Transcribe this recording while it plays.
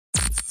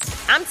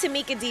I'm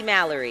Tamika D.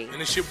 Mallory.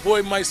 And it's your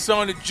boy, my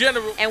son, the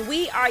General. And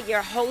we are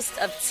your hosts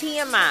of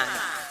TMI.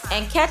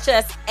 And catch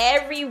us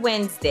every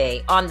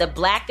Wednesday on the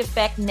Black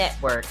Effect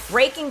Network,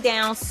 breaking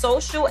down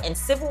social and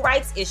civil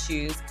rights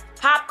issues,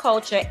 pop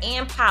culture,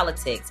 and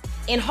politics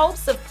in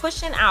hopes of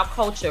pushing our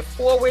culture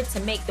forward to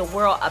make the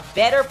world a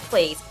better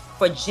place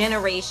for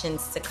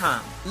generations to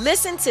come.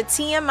 Listen to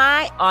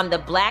TMI on the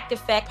Black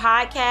Effect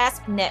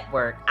Podcast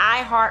Network,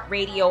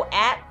 iHeartRadio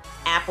app,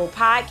 Apple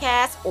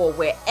Podcasts, or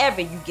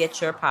wherever you get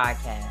your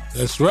podcasts.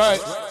 That's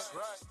right.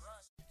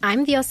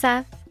 I'm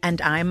Diosa.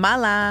 And I'm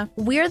Mala.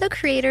 We're the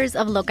creators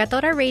of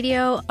Locatora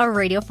Radio, a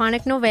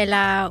radiophonic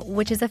novela,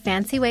 which is a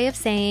fancy way of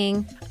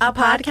saying a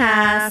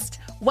podcast.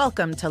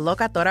 Welcome to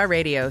Locatora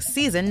Radio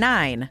Season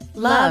 9.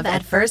 Love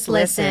at First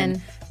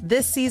Listen.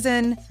 This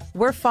season,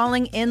 we're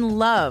falling in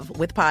love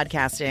with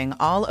podcasting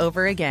all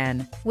over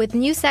again. With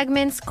new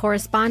segments,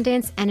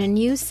 correspondence, and a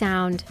new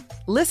sound.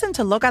 Listen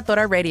to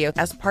Locatora Radio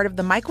as part of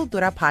the My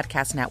Cultura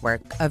Podcast Network,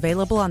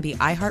 available on the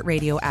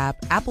iHeartRadio app,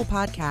 Apple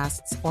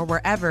Podcasts, or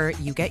wherever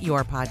you get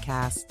your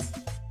podcasts.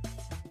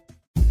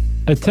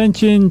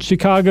 Attention,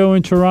 Chicago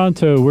and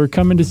Toronto. We're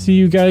coming to see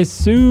you guys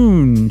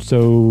soon,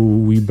 so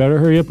we better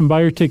hurry up and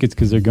buy your tickets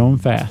because they're going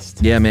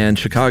fast. Yeah, man.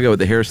 Chicago at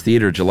the Harris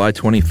Theater, July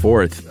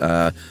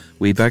 24th.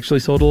 We've actually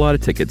sold a lot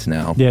of tickets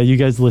now. Yeah, you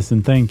guys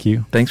listen. Thank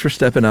you. Thanks for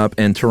stepping up.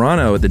 And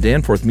Toronto at the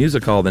Danforth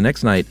Music Hall the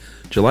next night,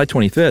 July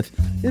 25th.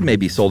 It may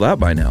be sold out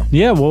by now.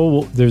 Yeah,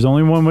 well, there's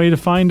only one way to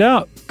find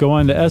out. Go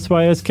on to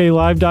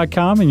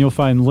sysklive.com and you'll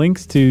find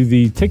links to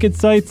the ticket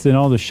sites and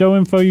all the show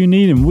info you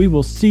need, and we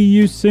will see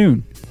you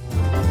soon.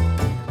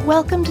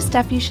 Welcome to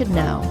Stuff You Should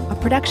Know, a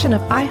production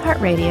of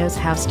iHeartRadio's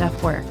How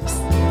Stuff Works.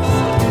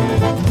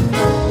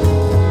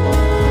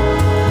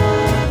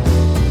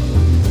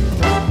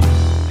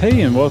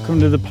 Hey, and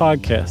welcome to the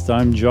podcast.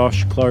 I'm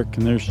Josh Clark,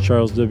 and there's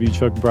Charles W.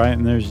 Chuck Bryant,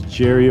 and there's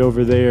Jerry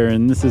over there,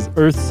 and this is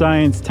Earth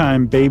Science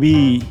Time,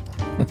 baby.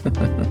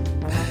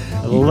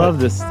 I love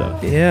this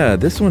stuff. Yeah,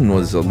 this one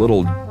was a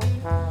little,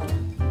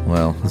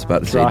 well, I was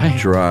about to say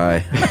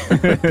dry.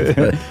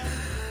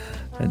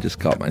 I just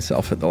caught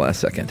myself at the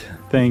last second.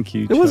 Thank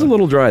you, It was a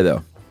little dry,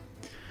 though.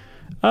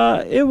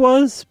 It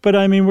was, but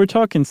I mean, we're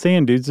talking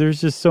sand dudes.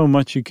 There's just so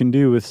much you can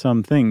do with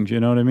some things,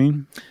 you know what I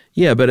mean?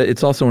 Yeah, but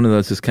it's also one of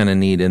those that's kind of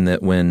neat in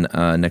that when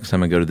next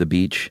time I go to the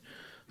beach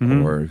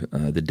or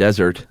the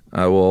desert,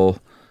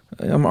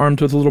 I'm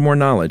armed with a little more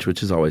knowledge,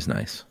 which is always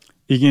nice.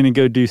 You going to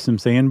go do some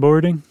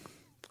sandboarding?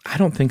 I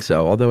don't think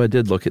so, although I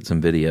did look at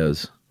some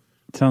videos.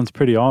 It sounds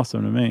pretty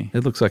awesome to me.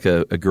 It looks like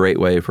a great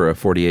way for a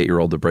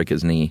 48-year-old to break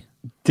his knee.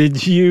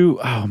 Did you,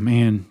 oh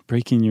man,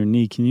 breaking your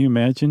knee, can you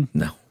imagine?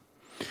 No.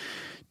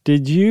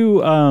 Did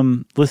you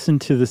listen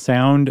to the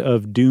sound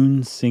of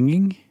dunes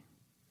singing?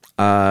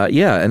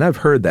 Yeah, and I've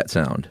heard that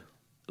sound.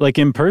 Like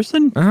in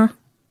person? Uh-huh.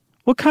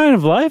 What kind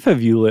of life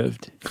have you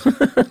lived?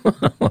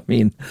 I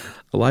mean,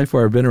 a life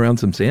where I've been around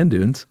some sand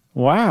dunes.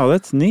 Wow,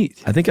 that's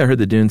neat. I think I heard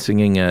the dunes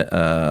singing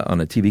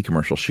on a TV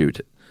commercial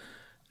shoot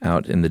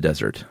out in the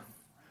desert.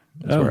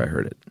 That's where I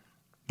heard it.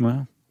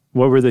 Wow.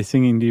 What were they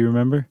singing? Do you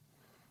remember?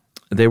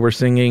 They were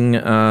singing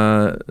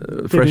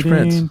Fresh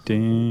Prince.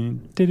 No.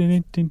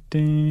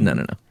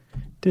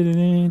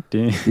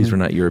 These were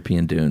not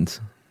European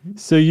dunes.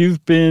 So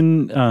you've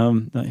been,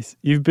 nice.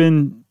 You've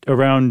been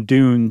around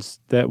dunes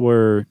that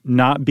were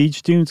not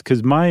beach dunes?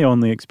 Because my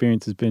only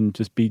experience has been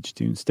just beach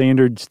dunes.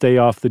 Standard, stay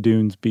off the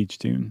dunes, beach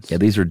dunes. Yeah,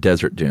 these are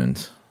desert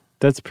dunes.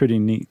 That's pretty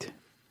neat.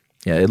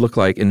 Yeah, it looked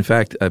like, in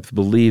fact, I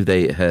believe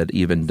they had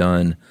even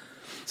done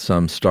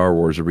some Star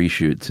Wars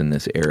reshoots in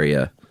this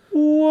area.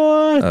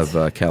 What?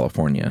 Of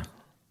California.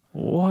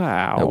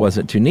 Wow. It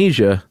wasn't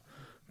Tunisia,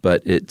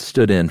 but it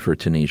stood in for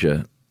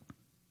Tunisia,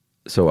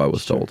 so I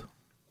was told.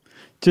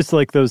 Just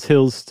like those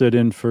hills stood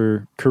in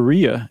for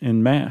Korea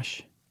in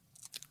MASH.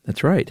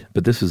 That's right.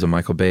 But this is a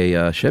Michael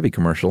Bay Chevy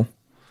commercial.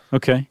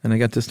 Okay. And I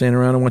got to stand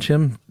around and watch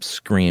him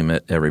scream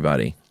at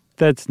everybody.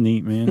 That's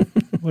neat, man.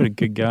 What a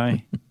good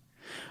guy.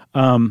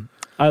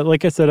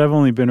 Like I said, I've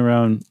only been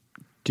around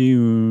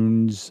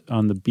dunes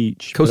on the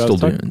beach. Coastal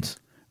dunes.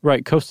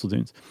 Right, coastal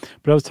dunes.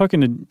 But I was talking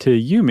to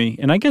Yumi,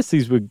 and I guess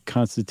these would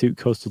constitute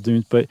coastal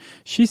dunes, but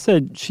she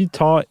said she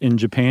taught in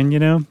Japan,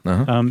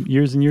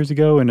 years and years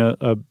ago in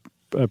a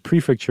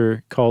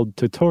prefecture called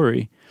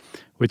Tottori,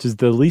 which is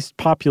the least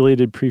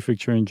populated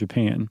prefecture in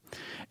Japan.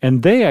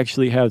 And they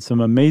actually have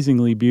some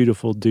amazingly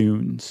beautiful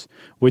dunes,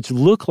 which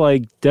look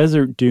like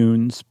desert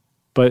dunes,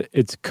 but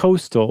it's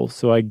coastal.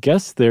 So I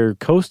guess they're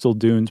coastal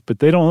dunes, but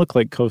they don't look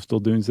like coastal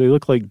dunes. They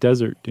look like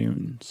desert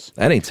dunes.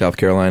 That ain't South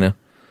Carolina.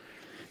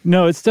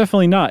 No, it's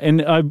definitely not.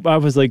 And I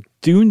was like,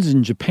 dunes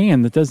in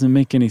Japan, that doesn't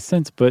make any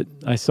sense. But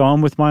I saw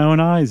them with my own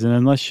eyes. And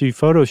unless she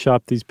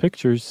photoshopped these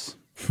pictures,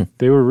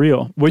 they were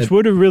real, which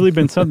would have really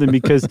been something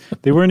because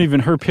they weren't even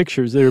her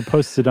pictures. They were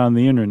posted on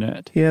the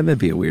internet. Yeah, that'd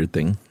be a weird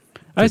thing.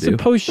 I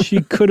suppose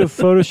she could have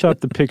photoshopped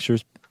the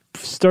pictures,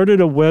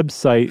 started a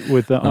website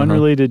with an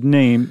unrelated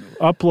name,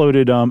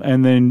 uploaded them,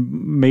 and then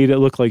made it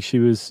look like she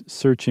was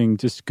searching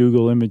just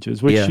Google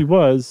images, which she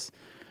was,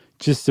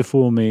 just to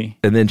fool me.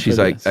 And then she's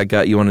like, I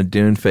got you on a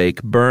dune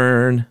fake.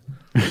 Burn.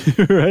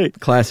 Right.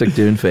 Classic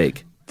dune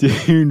fake.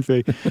 Dune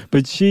fake.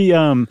 But she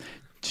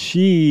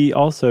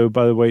also,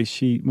 by the way,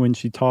 when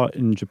she taught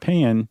in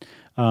Japan,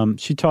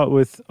 she taught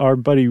with our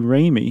buddy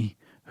Ramy,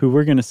 who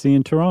we're going to see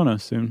in Toronto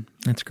soon.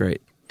 That's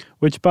great.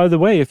 Which, by the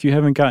way, if you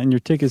haven't gotten your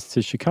tickets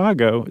to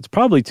Chicago, it's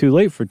probably too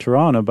late for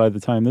Toronto by the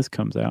time this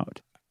comes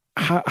out.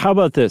 How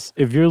about this?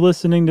 If you're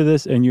listening to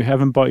this and you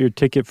haven't bought your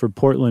ticket for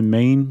Portland,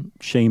 Maine,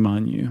 shame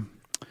on you.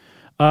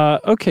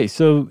 Okay,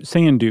 so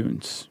sand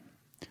dunes.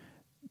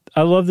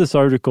 I love this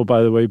article,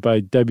 by the way, by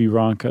Debbie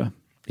Ronka.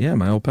 Yeah,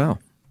 my old pal.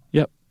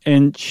 Yep.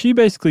 And she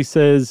basically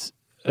says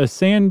a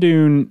sand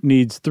dune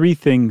needs 3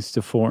 things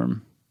to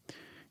form.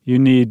 You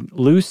need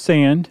loose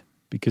sand,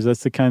 because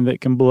that's the kind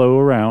that can blow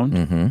around.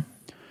 Mm-hmm.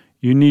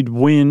 You need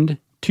wind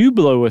to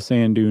blow a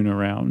sand dune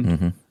around.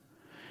 Mm-hmm.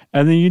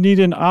 And then you need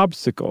an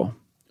obstacle,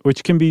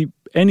 which can be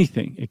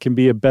anything. It can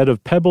be a bed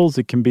of pebbles.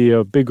 It can be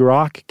a big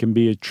rock. It can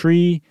be a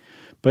tree.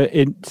 But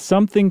it's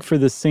something for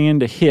the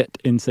sand to hit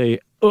and say,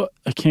 oh,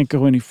 I can't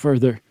go any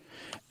further.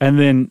 And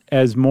then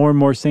as more and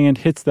more sand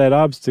hits that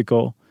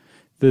obstacle,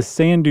 the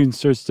sand dune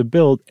starts to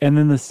build. And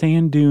then the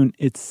sand dune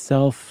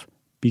itself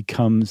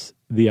becomes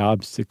the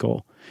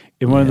obstacle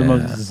in one of the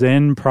most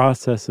zen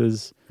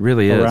processes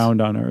really around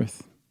on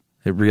Earth.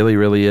 It really,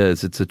 really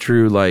is. It's a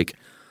true, layering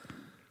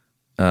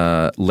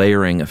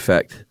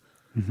effect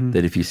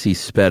that if you see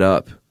sped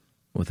up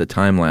with a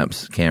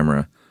time-lapse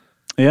camera,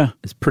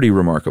 it's pretty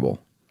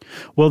remarkable.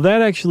 Well,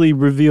 that actually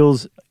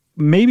reveals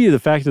maybe the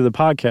fact of the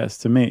podcast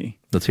to me.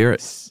 Let's hear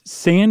it.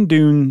 Sand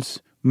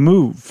dunes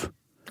move.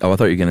 Oh, I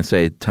thought you were going to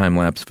say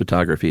time-lapse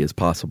photography is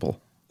possible.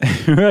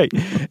 Right.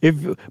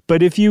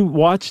 But if you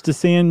watch the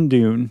sand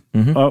dune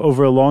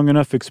over a long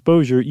enough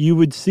exposure, you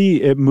would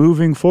see it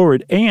moving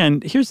forward.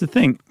 And here's the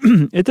thing.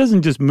 It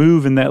doesn't just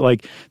move in that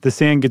the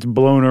sand gets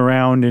blown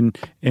around and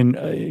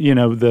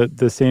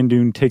the sand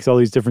dune takes all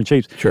these different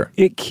shapes. Sure.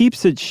 It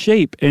keeps its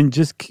shape and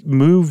just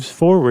moves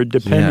forward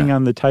depending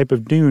on the type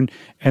of dune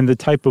and the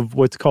type of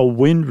what's called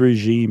wind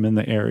regime in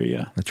the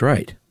area. That's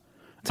right.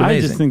 It's amazing.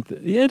 I just think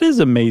it is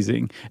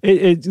amazing.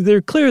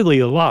 They're clearly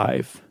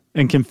alive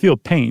and can feel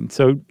pain.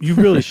 So you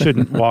really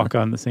shouldn't walk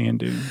on the sand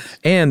dunes.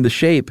 And the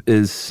shape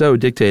is so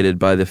dictated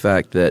by the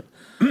fact that,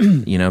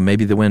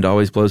 maybe the wind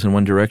always blows in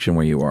one direction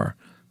where you are.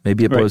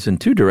 Maybe it blows in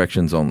 2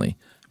 directions only.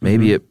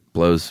 Maybe it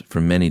blows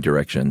from many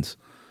directions.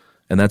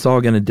 And that's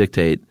all going to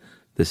dictate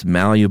this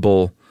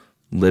malleable,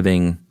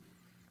 living,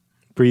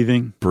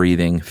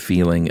 breathing,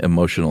 feeling,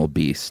 emotional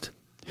beast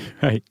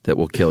that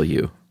will kill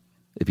you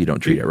if you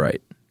don't treat it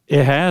right.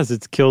 It has.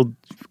 It's killed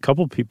a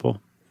couple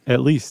people, at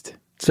least.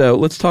 So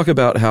let's talk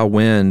about how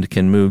wind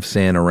can move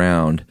sand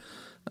around.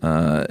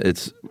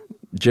 It's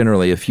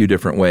generally a few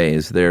different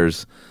ways.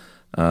 There's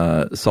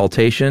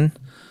saltation,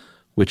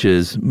 which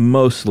is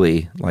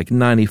mostly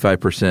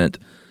 95%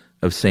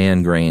 of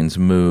sand grains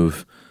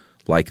move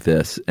like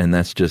this, and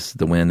that's just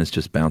the wind is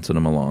just bouncing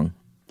them along.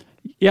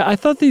 Yeah, I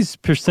thought these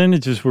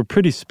percentages were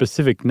pretty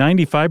specific.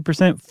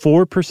 95%,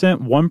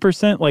 4%,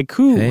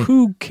 1%.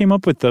 Who came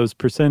up with those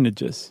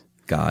percentages?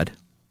 God.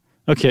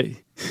 Okay.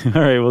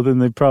 All right. Well, then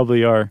they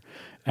probably are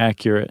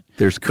accurate.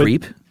 There's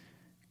creep?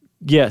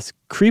 Yes.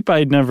 Creep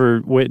I'd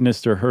never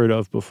witnessed or heard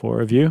of before.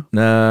 Have you?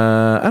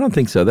 I don't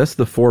think so. That's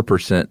the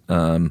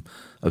 4%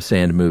 of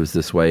sand moves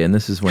this way. And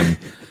this is when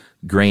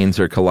grains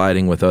are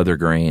colliding with other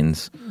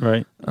grains.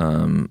 Right.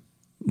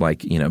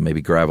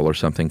 Maybe gravel or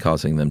something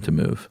causing them to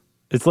move.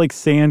 It's like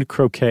sand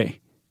croquet.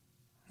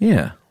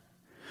 Yeah.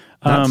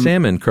 Not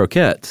salmon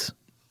croquettes.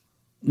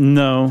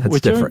 No.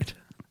 That's different.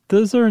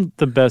 Those aren't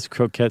the best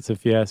croquettes,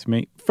 if you ask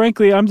me.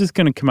 Frankly, I'm just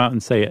going to come out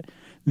and say it.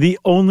 The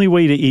only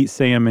way to eat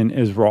salmon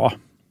is raw.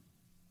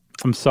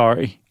 I'm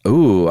sorry.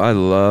 Ooh, I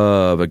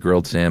love a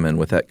grilled salmon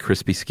with that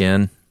crispy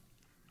skin.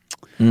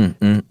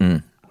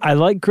 I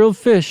like grilled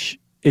fish.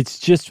 It's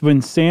just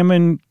when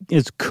salmon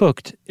is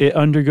cooked, it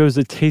undergoes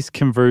a taste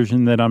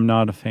conversion that I'm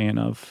not a fan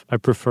of. I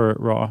prefer it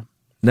raw.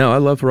 No, I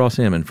love raw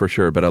salmon for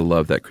sure, but I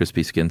love that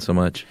crispy skin so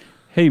much.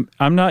 Hey,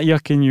 I'm not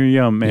yucking your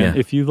yum, man. Yeah.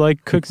 If you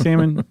like cooked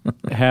salmon,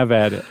 have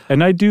at it.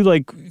 And I do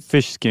like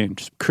fish skin,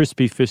 just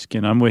crispy fish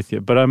skin. I'm with you.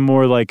 But I'm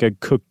more like a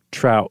cooked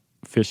trout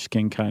fish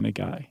skin kind of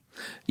guy.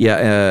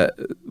 Yeah,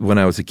 when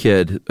I was a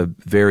kid, a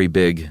very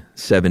big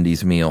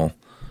 70s meal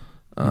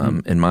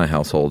in my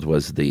household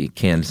was the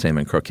canned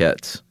salmon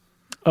croquettes.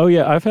 Oh,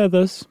 yeah, I've had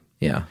those.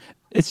 Yeah.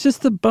 It's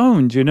just the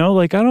bones, I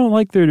don't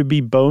like there to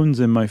be bones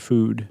in my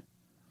food.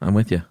 I'm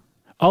with you.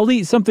 I'll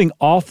eat something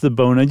off the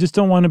bone. I just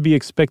don't want to be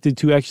expected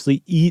to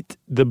actually eat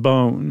the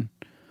bone.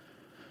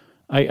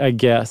 I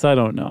guess. I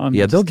don't know.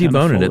 They'll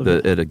debone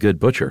it at a good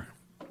butcher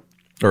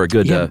or a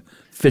good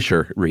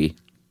fishery.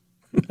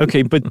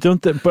 Okay, but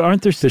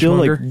aren't there still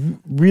like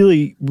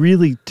really,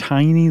 really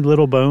tiny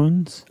little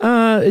bones?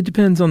 It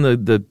depends on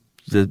the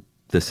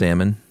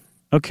salmon.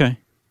 Okay.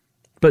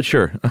 But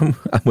sure, I'm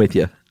with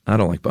you. I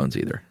don't like bones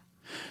either.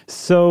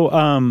 So,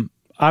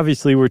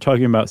 obviously, we're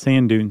talking about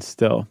sand dunes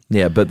still.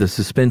 Yeah, but the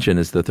suspension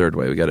is the third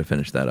way. We got to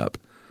finish that up.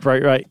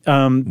 Right.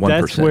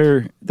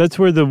 1%. That's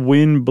where the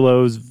wind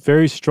blows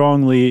very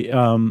strongly.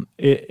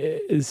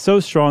 It's so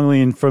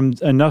strongly and from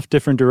enough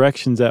different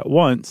directions at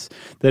once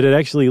that it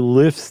actually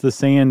lifts the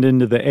sand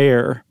into the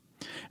air.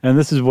 And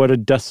this is what a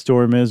dust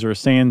storm is, or a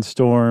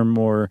sandstorm,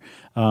 or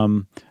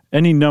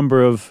any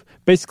number of.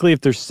 Basically,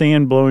 if there's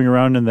sand blowing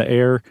around in the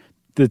air,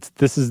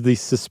 this is the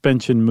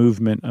suspension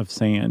movement of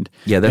sand.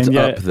 Yeah, that's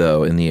up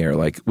though in the air.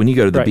 Like when you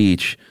go to the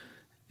beach,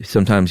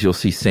 sometimes you'll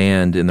see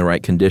sand in the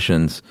right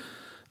conditions.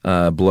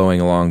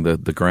 Blowing along the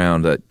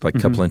ground, like a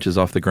couple inches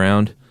off the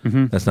ground.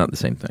 That's not the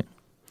same thing.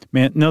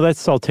 Man, no,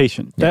 that's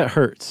saltation. Yeah. That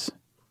hurts.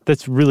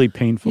 That's really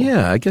painful.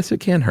 Yeah, I guess it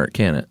can hurt,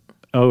 can it?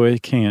 Oh,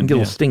 it can. It can get a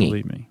little stingy.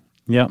 Believe me.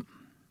 Yep.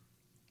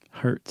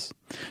 Hurts.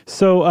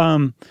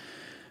 So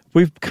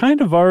we've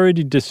kind of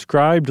already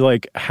described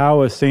like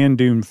how a sand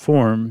dune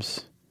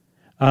forms.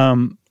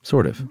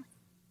 Sort of.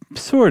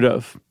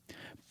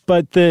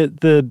 But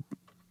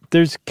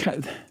there's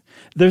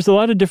a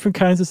lot of different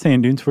kinds of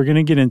sand dunes. We're going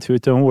to get into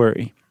it, don't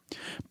worry.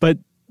 But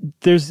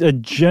there's a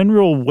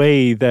general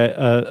way that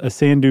a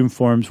sand dune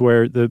forms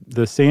where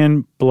the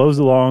sand blows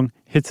along,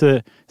 hits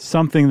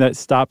something that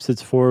stops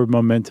its forward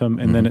momentum,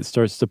 and then it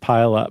starts to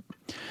pile up.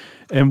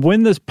 And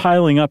when this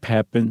piling up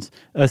happens,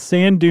 a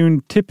sand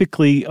dune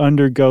typically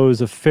undergoes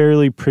a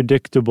fairly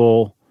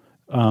predictable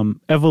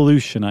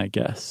evolution, I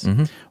guess.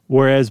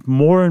 Whereas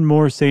more and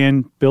more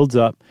sand builds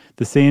up,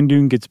 the sand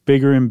dune gets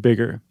bigger and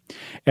bigger.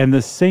 And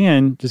the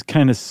sand just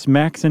kind of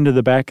smacks into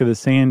the back of the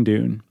sand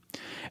dune.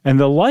 And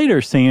the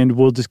lighter sand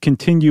will just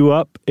continue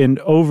up and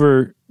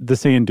over the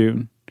sand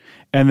dune.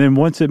 And then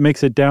once it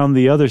makes it down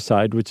the other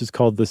side, which is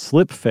called the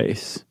slip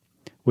face,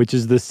 which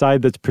is the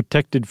side that's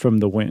protected from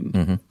the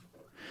wind,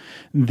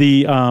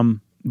 the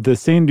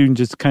sand dune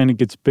just kind of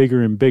gets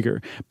bigger and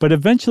bigger. But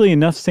eventually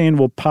enough sand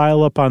will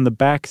pile up on the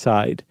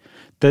backside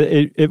that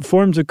it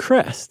forms a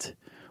crest,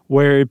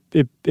 where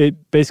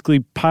it basically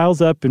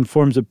piles up and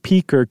forms a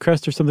peak or a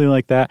crest or something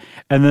like that.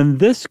 And then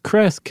this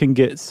crest can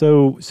get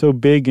so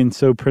big and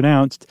so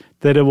pronounced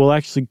that it will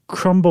actually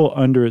crumble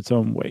under its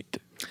own weight.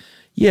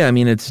 Yeah, I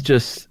mean,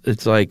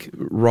 it's like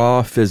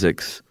raw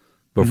physics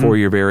before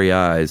your very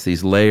eyes.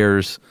 These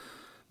layers,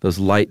 those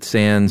light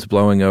sands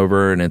blowing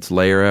over, and it's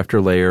layer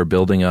after layer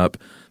building up.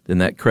 Then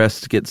that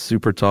crest gets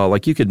super tall.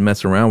 Like you could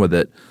mess around with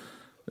it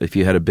if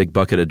you had a big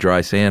bucket of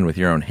dry sand with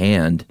your own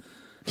hand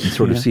and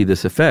sort of see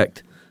this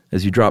effect.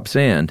 As you drop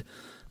sand,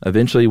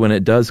 eventually when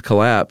it does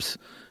collapse,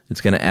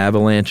 it's going to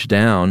avalanche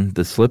down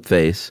the slip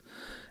face,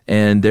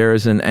 and there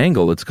is an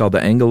angle. It's called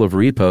the angle of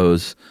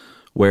repose,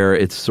 where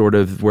it's sort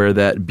of where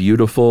that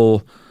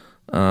beautiful,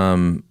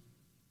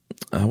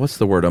 what's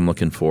the word I'm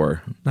looking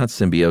for? Not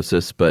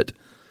symbiosis, but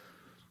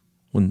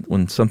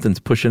when something's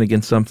pushing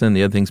against something,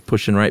 the other thing's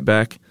pushing right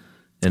back,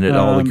 and it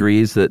all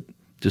agrees that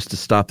just to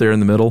stop there in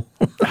the middle.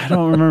 I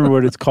don't remember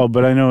what it's called,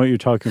 but I know what you're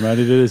talking about.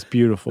 It is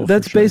beautiful.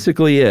 That's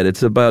basically it.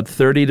 It's about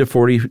 30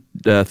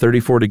 to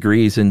 34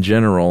 degrees in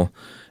general,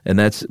 and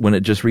that's when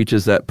it just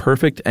reaches that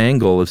perfect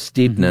angle of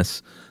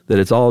steepness that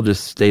it's all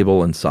just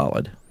stable and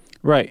solid.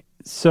 Right.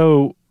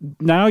 So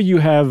now you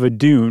have a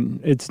dune.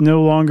 It's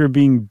no longer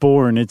being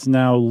born. It's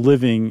now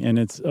living, and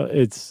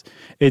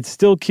it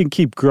still can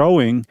keep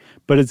growing,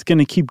 but it's going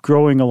to keep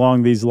growing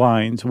along these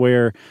lines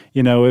where,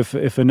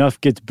 if enough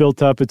gets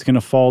built up, it's going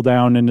to fall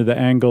down into the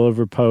angle of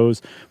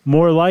repose.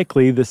 More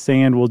likely, the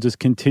sand will just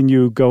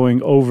continue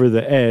going over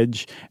the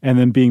edge and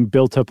then being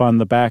built up on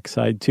the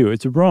backside too.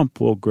 Its rump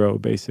will grow,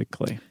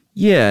 basically.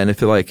 Yeah, and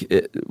if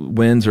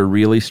winds are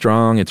really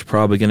strong, it's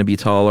probably going to be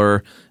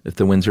taller. If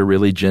the winds are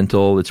really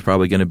gentle, it's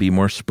probably going to be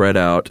more spread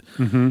out.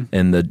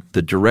 And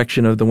the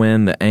direction of the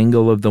wind, the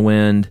angle of the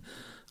wind,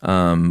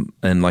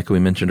 and like we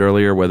mentioned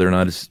earlier, whether or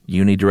not it's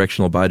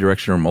unidirectional,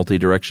 bidirectional, or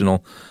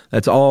multidirectional,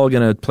 that's all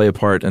going to play a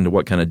part into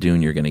what kind of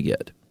dune you're going to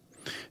get.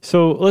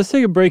 So let's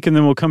take a break, and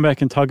then we'll come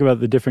back and talk about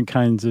the different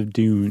kinds of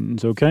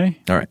dunes, okay?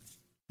 All right.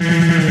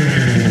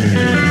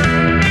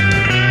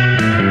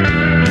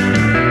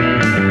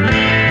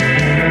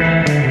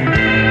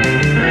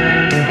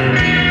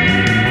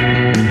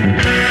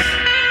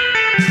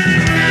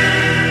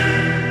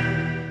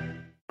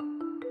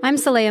 I'm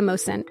Saleha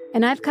Mohsen,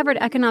 and I've covered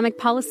economic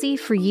policy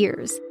for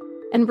years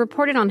and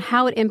reported on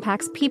how it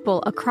impacts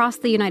people across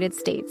the United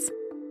States.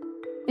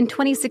 In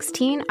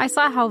 2016, I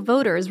saw how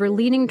voters were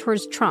leaning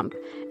towards Trump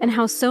and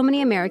how so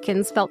many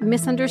Americans felt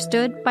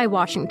misunderstood by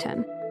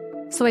Washington.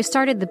 So I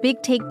started the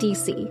Big Take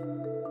DC.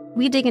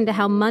 We dig into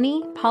how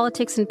money,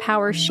 politics, and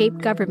power shape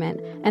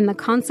government and the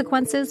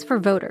consequences for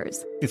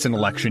voters. It's an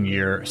election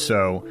year,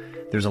 so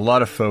there's a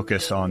lot of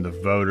focus on the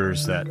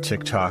voters that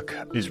TikTok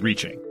is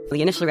reaching.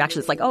 The initial reaction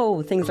is like,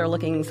 oh, things are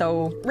looking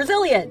so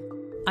resilient.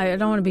 I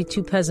don't want to be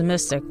too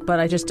pessimistic,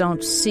 but I just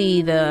don't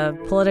see the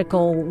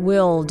political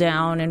will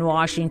down in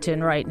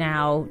Washington right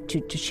now to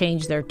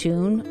change their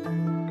tune.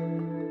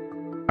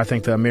 I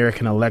think the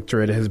American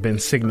electorate has been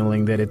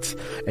signaling that it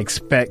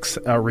expects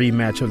a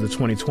rematch of the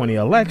 2020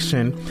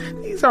 election.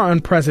 These are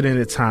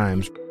unprecedented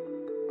times.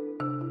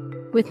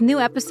 With new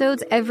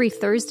episodes every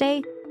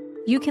Thursday,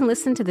 you can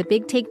listen to the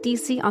Big Take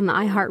DC on the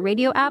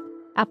iHeartRadio app,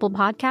 Apple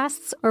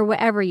Podcasts, or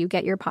wherever you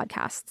get your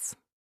podcasts.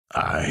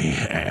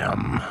 I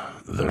am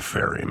the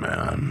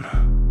ferryman.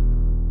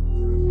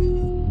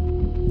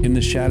 In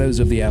the shadows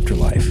of the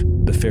afterlife,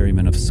 the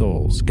Ferryman of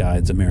Souls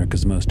guides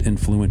America's most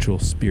influential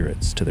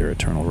spirits to their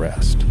eternal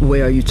rest.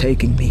 Where are you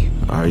taking me?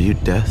 Are you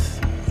death?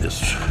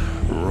 This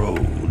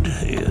road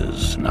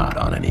is not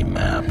on any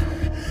map.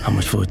 How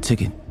much for a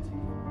ticket?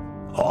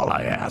 All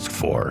I ask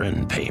for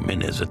in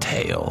payment is a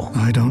tale.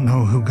 I don't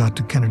know who got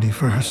to Kennedy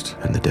first.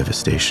 And the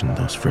devastation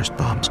those first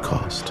bombs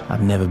caused.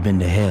 I've never been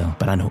to hell,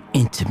 but I know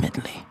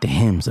intimately the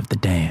hymns of the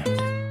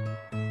damned.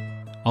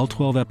 All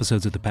 12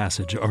 episodes of The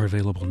Passage are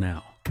available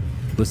now.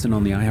 Listen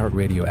on the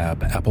iHeartRadio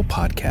app, Apple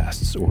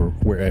Podcasts, or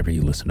wherever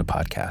you listen to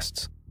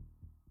podcasts.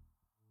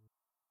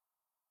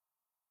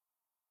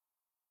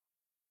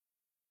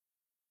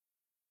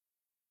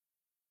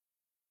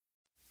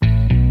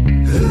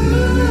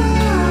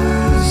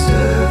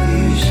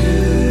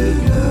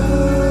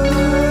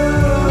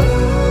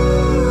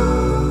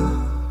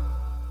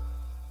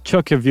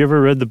 Chuck, have you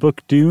ever read the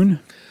book Dune?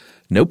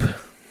 Nope.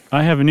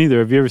 I haven't either.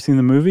 Have you ever seen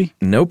the movie?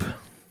 Nope.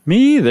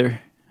 Me either.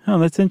 Oh,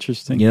 that's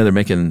interesting. You know, they're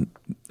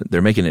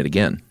making it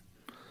again.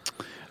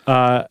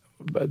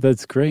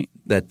 That's great.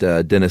 That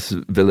Denis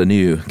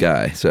Villeneuve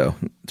guy. So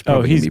it's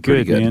probably he's gonna be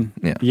pretty good,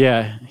 man.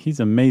 Yeah,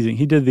 he's amazing.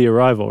 He did The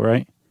Arrival,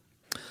 right?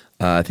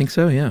 I think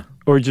so. Yeah.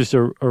 Or just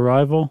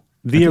Arrival.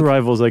 The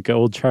Arrival is like an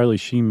old Charlie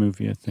Sheen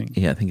movie, I think.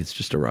 Yeah, I think it's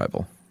just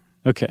Arrival.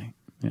 Okay.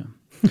 Yeah.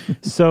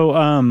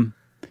 So,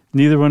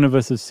 neither one of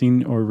us has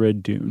seen or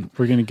read Dune.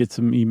 We're going to get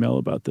some email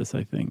about this,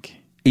 I think.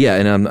 Yeah,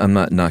 and I'm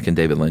not knocking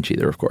David Lynch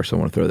either, of course. I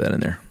want to throw that in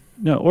there.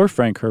 No, or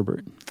Frank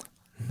Herbert.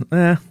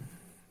 Oh,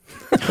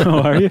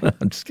 are you?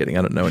 I'm just kidding.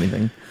 I don't know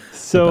anything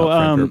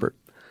about Frank Herbert.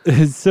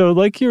 So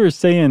like you were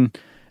saying,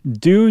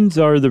 dunes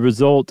are the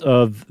result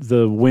of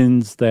the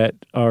winds that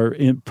are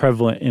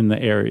prevalent in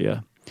the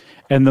area.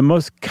 And the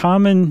most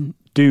common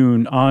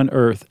dune on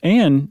Earth,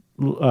 and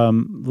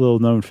little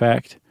known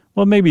fact,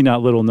 well, maybe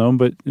not little known,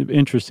 but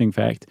interesting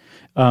fact,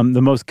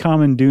 the most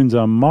common dunes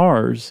on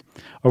Mars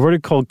are what are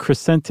called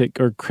crescentic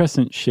or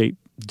crescent-shaped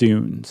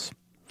dunes.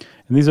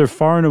 And these are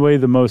far and away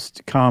the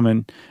most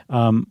common,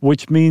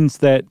 which means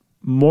that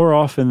more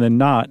often than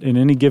not, in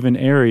any given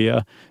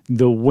area,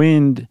 the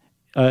wind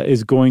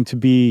is going to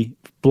be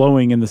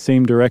blowing in the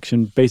same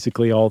direction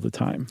basically all the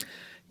time.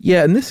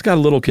 Yeah, and this got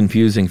a little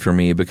confusing for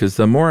me because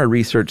the more I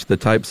researched the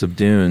types of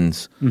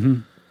dunes,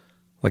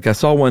 like I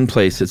saw one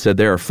place that said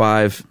there are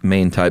 5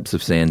 main types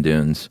of sand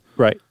dunes.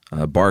 Right.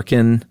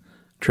 Barken,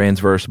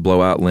 transverse,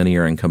 blowout,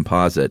 linear, and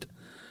composite.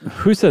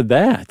 Who said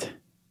that?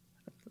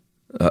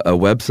 A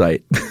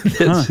website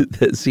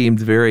that seemed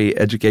very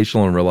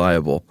educational and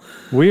reliable.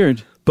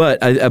 Weird.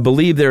 But I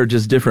believe there are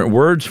just different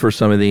words for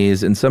some of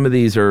these, and some of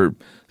these are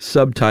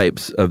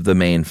subtypes of the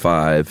main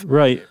 5.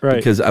 Right.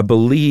 Because I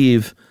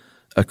believe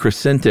a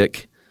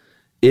crescentic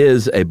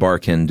is a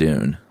Barken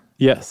dune.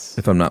 Yes.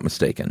 If I'm not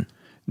mistaken.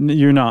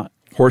 You're not.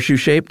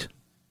 Horseshoe-shaped?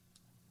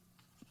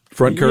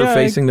 Front curve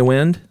facing the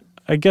wind?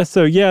 I guess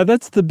so. Yeah,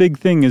 that's the big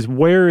thing is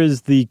where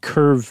is the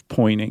curve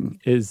pointing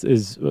is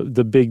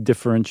the big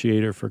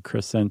differentiator for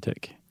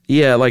crescentic.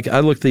 Yeah, like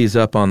I looked these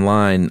up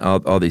online,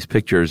 all these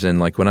pictures, and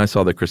like when I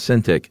saw the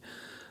crescentic,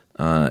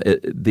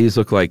 these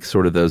look like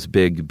sort of those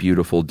big,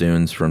 beautiful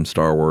dunes from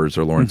Star Wars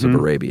or Lawrence of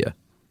Arabia.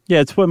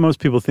 Yeah, it's what most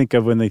people think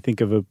of when they think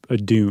of a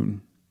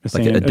dune.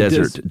 Like a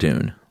desert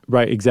dune.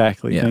 Right,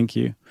 exactly. Yeah. Thank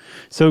you.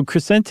 So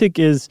crescentic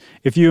is,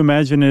 if you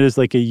imagine it as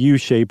like a U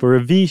shape or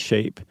a V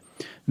shape,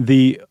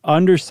 the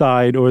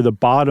underside or the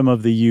bottom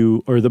of the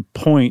U or the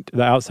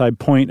outside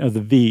point of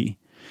the V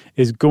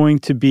is going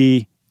to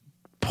be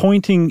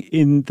pointing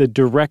in the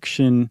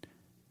direction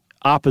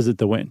opposite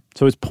the wind.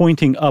 So it's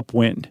pointing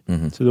upwind.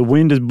 So the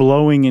wind is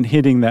blowing and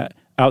hitting that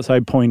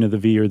outside point of the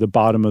V or the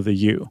bottom of the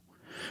U,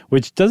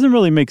 which doesn't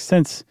really make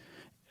sense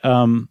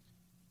to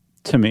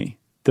me.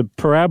 The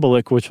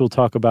parabolic, which we'll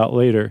talk about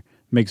later,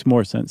 makes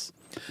more sense.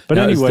 But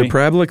now, anyway, is the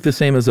parabolic the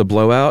same as a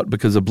blowout?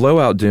 Because a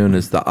blowout dune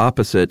is the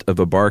opposite of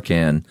a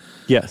Barken.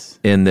 Yes.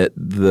 In that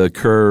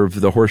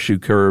the horseshoe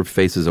curve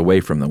faces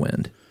away from the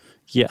wind.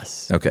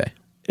 Yes. Okay.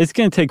 It's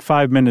going to take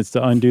 5 minutes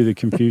to undo the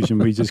confusion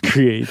we just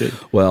created.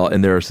 Well,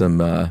 and there are some,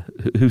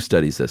 who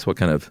studies this? What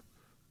kind of?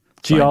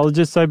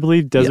 Geologists, I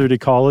believe, desert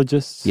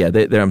ecologists. Yeah,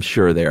 I'm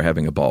sure they are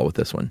having a ball with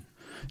this one.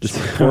 Just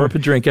pour up a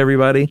drink,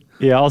 everybody.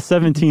 Yeah, all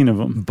 17 of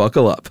them.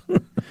 Buckle up.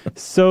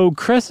 So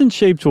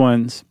crescent-shaped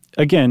ones,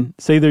 again,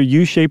 say they're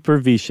U-shaped or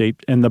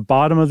V-shaped, and the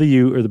bottom of the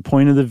U or the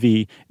point of the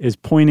V is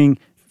pointing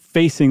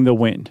facing the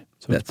wind.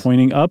 So it's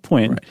pointing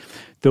upwind. Right.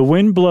 The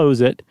wind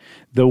blows it.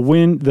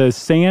 The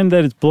sand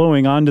that it's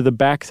blowing onto the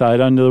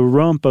backside, onto the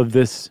rump of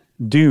this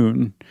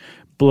dune,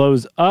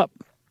 blows up.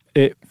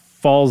 It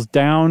falls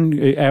down,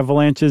 it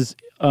avalanches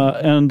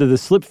onto the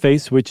slip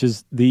face, which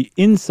is the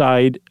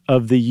inside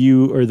of the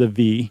U or the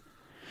V,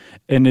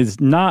 and is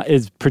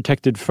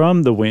protected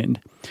from the wind.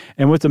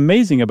 And what's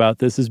amazing about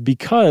this is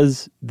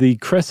because the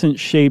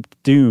crescent-shaped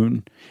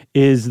dune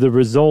is the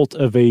result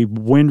of a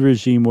wind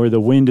regime where the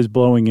wind is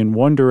blowing in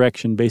one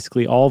direction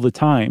basically all the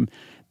time,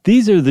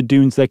 these are the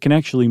dunes that can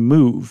actually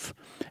move.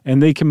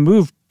 and they can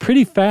move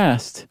pretty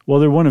fast. Well,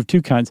 they're one of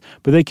two kinds,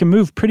 but they can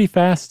move pretty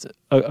fast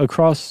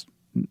across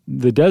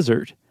the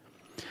desert.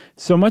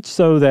 So much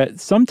so that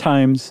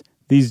sometimes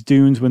these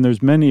dunes, when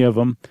there's many of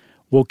them,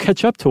 will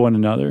catch up to one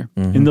another,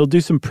 and they'll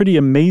do some pretty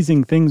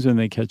amazing things when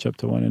they catch up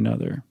to one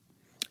another.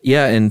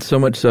 Yeah, and so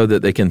much so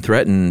that they can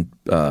threaten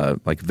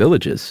like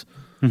villages,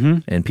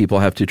 and people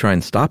have to try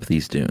and stop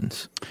these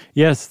dunes.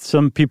 Yes,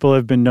 some people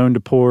have been known to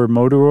pour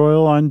motor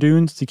oil on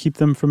dunes to keep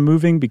them from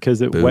moving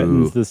because it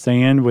wettens the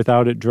sand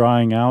without it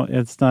drying out.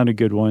 It's not a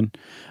good one.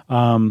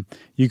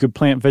 You could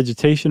plant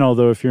vegetation,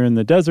 although if you're in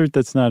the desert,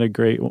 that's not a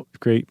great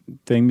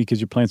thing because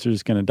your plants are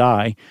just going to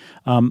die.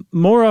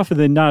 More often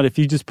than not, if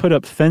you just put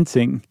up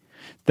fencing,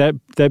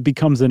 that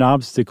becomes an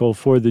obstacle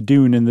for the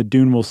dune, and the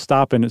dune will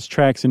stop in its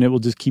tracks, and it will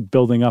just keep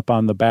building up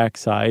on the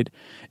backside.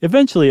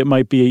 Eventually, it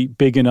might be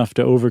big enough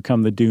to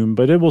overcome the dune,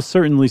 but it will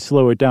certainly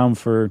slow it down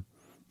for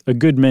a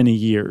good many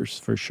years,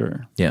 for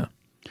sure. Yeah.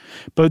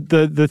 But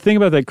the thing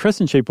about that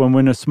crescent-shaped one,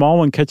 when a small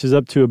one catches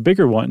up to a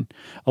bigger one,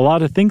 a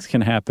lot of things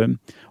can happen.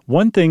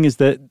 One thing is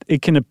that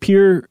it can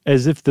appear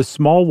as if the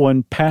small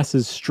one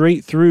passes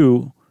straight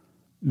through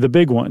the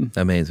big one.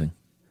 Amazing.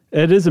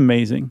 It is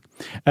amazing.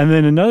 And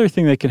then another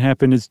thing that can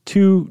happen is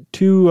two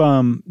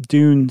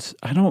dunes,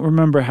 I don't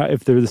remember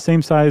if they're the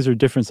same size or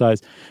different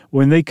size,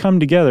 when they come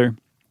together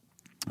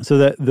so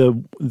that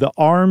the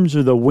arms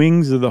or the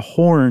wings or the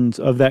horns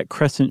of that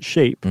crescent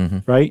shape,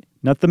 right?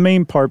 Not the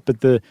main part, but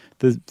the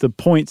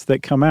points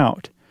that come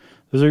out.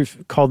 Those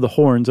are called the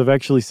horns. I've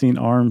actually seen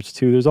arms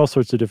too. There's all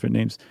sorts of different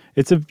names.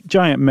 It's a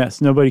giant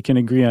mess. Nobody can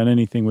agree on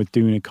anything with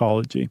dune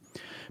ecology.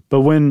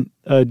 But when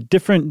a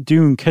different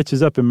dune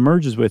catches up and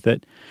merges with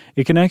it,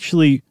 it can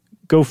actually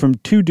go from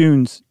 2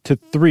 dunes to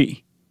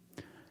 3,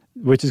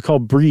 which is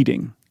called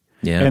breeding.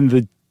 Yeah.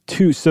 And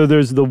so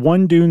there's the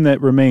one dune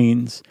that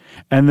remains,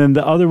 and then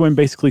the other one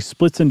basically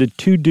splits into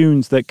 2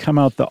 dunes that come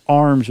out the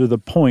arms or the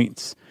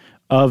points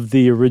of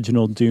the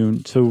original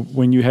dune. So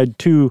when you had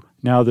 2,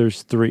 now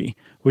there's 3,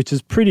 which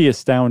is pretty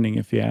astounding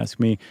if you ask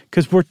me,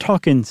 because we're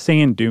talking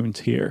sand dunes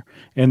here,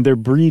 and they're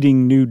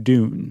breeding new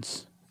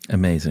dunes.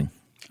 Amazing.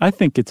 I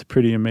think it's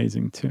pretty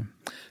amazing, too.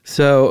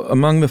 So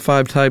among the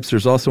 5 types,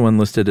 there's also one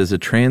listed as a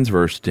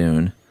transverse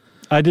dune.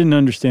 I didn't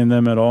understand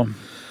them at all.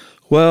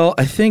 Well,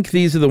 I think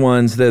these are the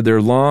ones that they're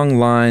long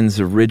lines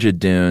of rigid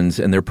dunes,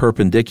 and they're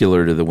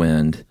perpendicular to the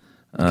wind.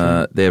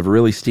 They have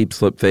really steep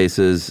slip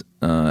faces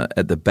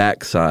at the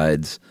back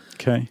sides,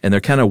 and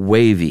they're kind of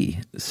wavy.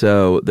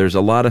 So there's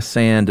a lot of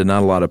sand and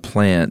not a lot of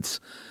plants.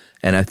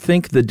 And I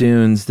think the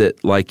dunes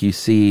that, like you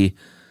see,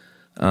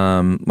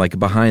 like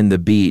behind the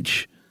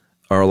beach,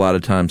 are a lot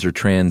of times are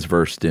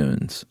transverse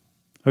dunes.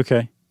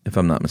 Okay. If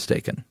I'm not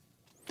mistaken.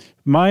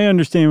 My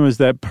understanding was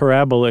that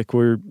parabolic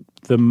were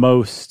the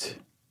most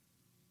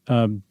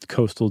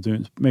coastal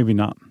dunes. Maybe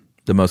not.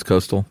 The most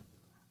coastal?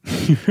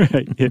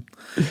 Right. Yeah.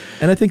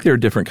 And I think there are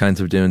different kinds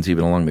of dunes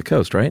even along the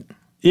coast, right?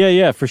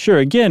 Yeah, for sure.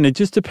 Again, it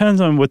just depends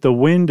on what the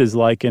wind is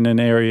like in an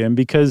area. And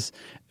because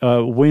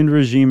wind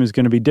regime is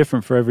going to be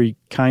different for every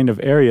kind of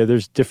area,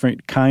 there's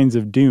different kinds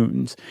of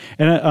dunes.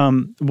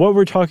 And what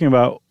we're talking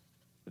about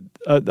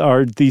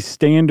are these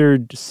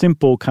standard,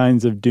 simple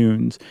kinds of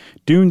dunes.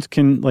 Dunes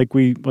can, like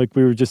we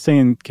were just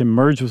saying, can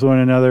merge with one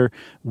another.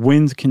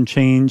 Winds can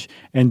change,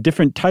 and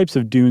different types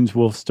of dunes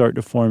will start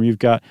to form. You've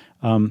got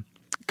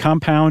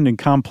compound and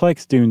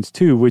complex dunes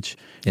too, which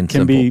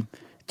can be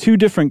 2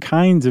 different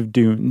kinds of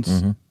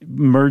dunes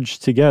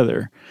merged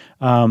together.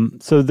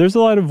 So there's a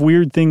lot of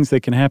weird things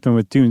that can happen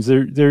with dunes.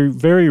 They're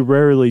very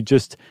rarely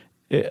just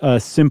a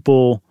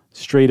simple,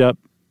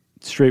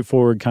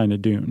 straightforward kind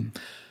of dune.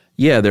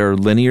 Yeah, there are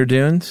linear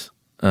dunes.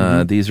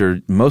 These are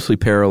mostly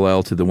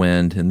parallel to the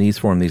wind, and these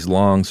form these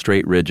long,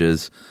 straight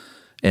ridges.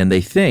 And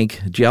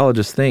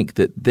geologists think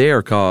that they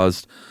are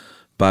caused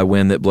by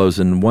wind that blows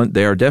in one.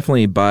 They are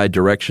definitely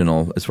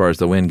bidirectional as far as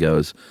the wind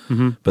goes,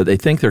 but they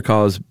think they're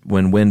caused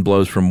when wind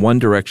blows from one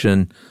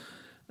direction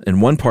in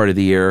one part of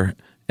the year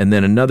and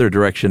then another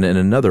direction in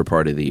another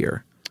part of the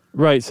year.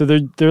 Right, so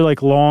they're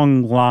like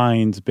long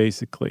lines,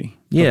 basically.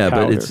 Yeah,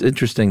 but it's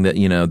interesting that,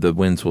 the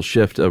winds will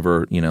shift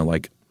over,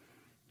 like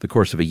the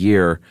course of a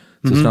year.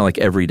 So it's not like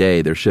every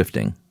day they're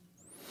shifting.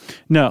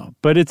 No,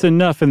 but it's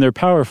enough, and they're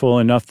powerful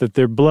enough that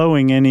they're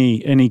blowing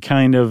any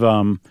kind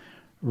of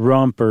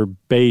rump or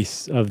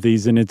base of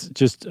these, and it's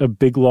just a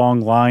big long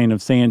line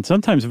of sand,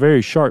 sometimes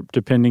very sharp,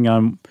 depending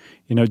on,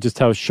 just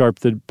how sharp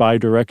the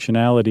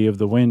bidirectionality of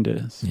the wind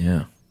is.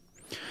 Yeah.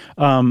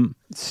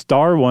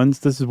 Star ones,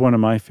 this is one of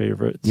my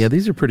favorites. Yeah,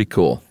 these are pretty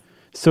cool.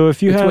 So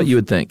if you It's have what you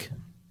would think.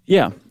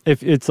 Yeah,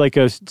 if it's like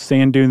a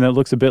sand dune that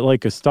looks a bit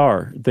like a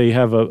star. They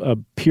have a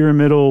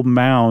pyramidal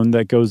mound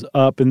that goes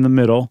up in the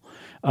middle,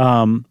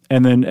 and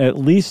then at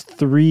least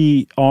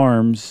 3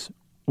 arms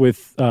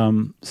with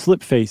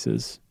slip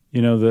faces,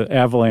 the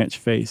avalanche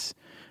face,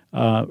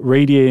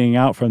 radiating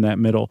out from that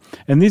middle.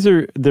 And these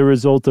are the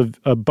result of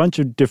a bunch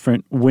of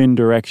different wind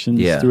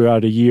directions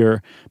throughout a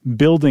year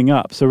building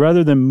up. So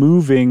rather than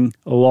moving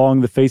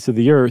along the face of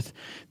the earth,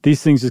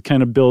 these things just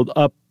kind of build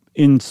up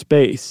in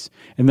space.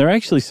 And they're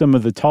actually some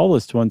of the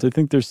tallest ones. I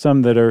think there's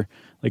some that are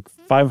like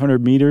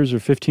 500 meters or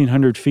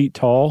 1,500 feet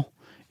tall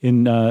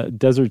in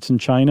deserts in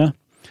China,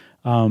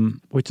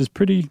 which is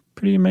pretty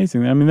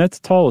amazing. I mean, that's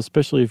tall,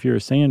 especially if you're a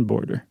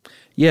sandboarder.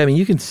 Yeah, I mean,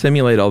 you can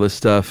simulate all this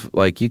stuff.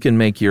 Like, you can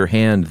make your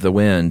hand the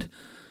wind.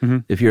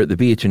 If you're at the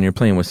beach and you're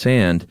playing with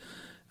sand,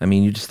 I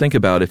mean, you just think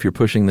about if you're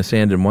pushing the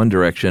sand in one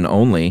direction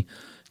only,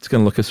 it's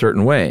going to look a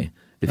certain way.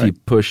 If you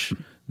push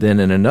then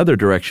in another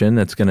direction,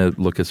 that's going to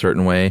look a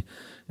certain way.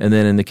 And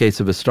then in the case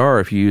of a star,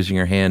 if you're using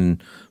your hand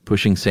and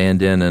pushing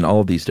sand in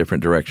all of these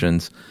different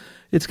directions,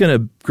 it's going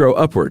to grow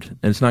upward,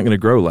 and it's not going to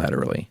grow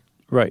laterally.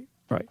 Right.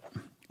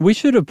 We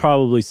should have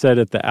probably said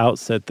at the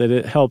outset that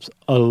it helps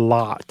a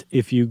lot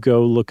if you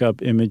go look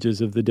up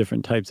images of the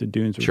different types of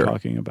dunes we're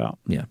talking about.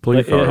 Yeah, pull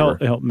your phone over.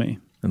 It helped me.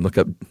 And look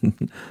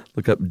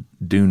up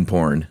dune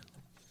porn.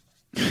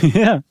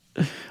 Yeah,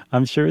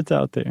 I'm sure it's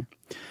out there.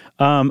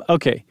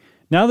 Okay,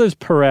 now there's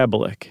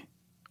parabolic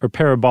or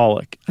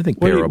parabolic. I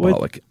think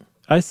parabolic.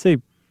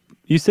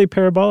 You say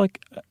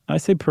parabolic? I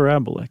say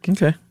parabolic.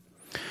 Okay.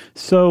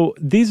 So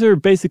these are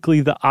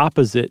basically the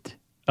opposite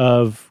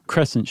of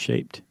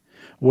crescent-shaped,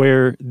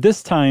 where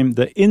this time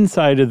the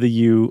inside of the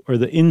U or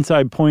the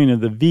inside point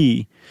of the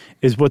V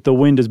is what the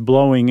wind is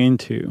blowing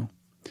into.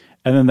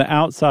 And then the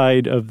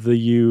outside of the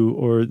U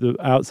or the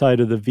outside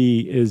of the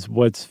V is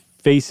what's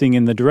facing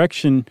in the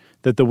direction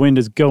that the wind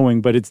is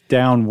going, but it's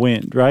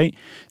downwind, right?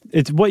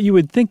 It's what you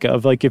would think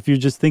of, like if you're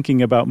just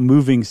thinking about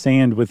moving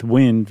sand with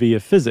wind via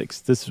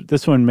physics.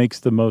 This one makes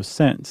the most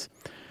sense.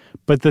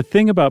 But the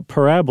thing about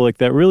parabolic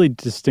that really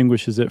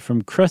distinguishes it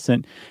from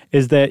crescent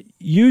is that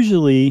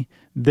usually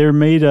they're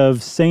made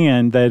of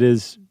sand that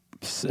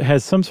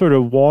has some sort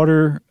of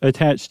water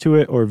attached to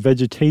it or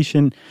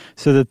vegetation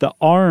so that the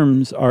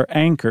arms are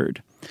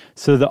anchored.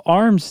 So the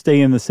arms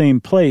stay in the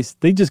same place.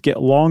 They just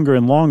get longer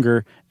and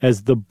longer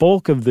as the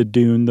bulk of the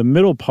dune, the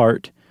middle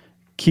part,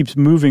 keeps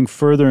moving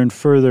further and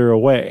further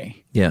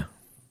away. Yeah.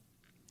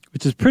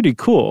 Which is pretty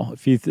cool,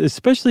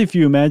 especially if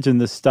you imagine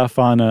this stuff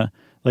on a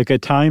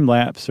time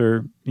lapse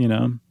or,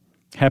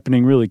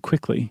 happening really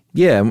quickly.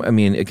 Yeah, I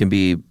mean, it can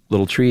be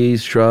little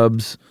trees,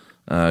 shrubs,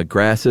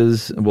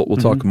 grasses. We'll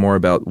talk more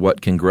about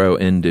what can grow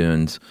in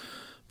dunes.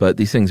 But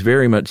these things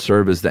very much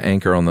serve as the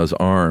anchor on those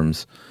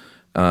arms.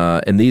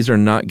 And these are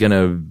not going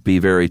to be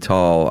very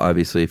tall,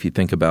 obviously, if you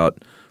think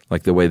about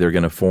like the way they're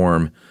going to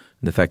form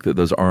and the fact that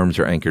those arms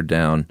are anchored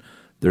down.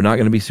 They're not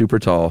going to be super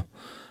tall.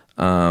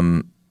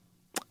 And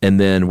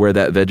then where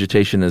that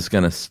vegetation is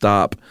going to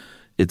stop,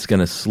 it's going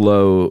to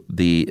slow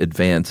the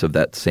advance of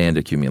that sand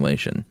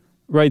accumulation.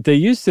 Right. They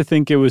used to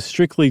think it was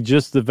strictly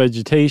just the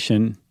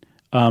vegetation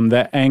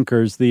that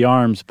anchors the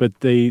arms, but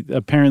they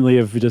apparently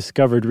have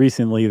discovered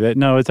recently that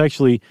no, it's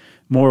actually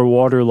more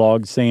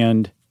waterlogged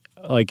sand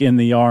like in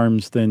the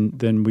arms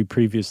than we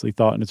previously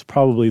thought, and it's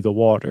probably the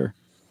water.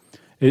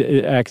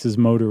 It acts as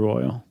motor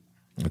oil.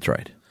 That's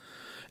right.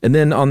 And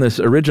then on this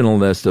original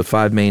list of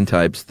 5 main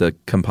types, the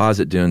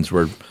composite dunes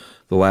were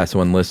the last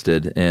one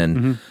listed,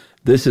 and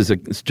this is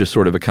just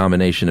sort of a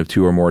combination of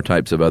 2 or more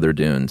types of other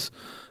dunes.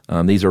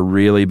 These are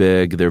really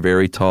big. They're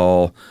very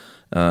tall.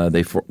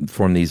 They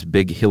form these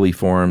big hilly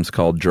forms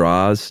called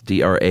draas,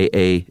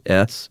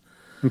 D-R-A-A-S.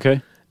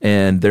 Okay.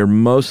 And they're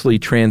mostly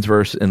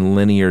transverse and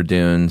linear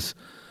dunes,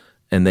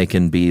 and they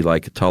can be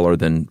like taller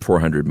than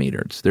 400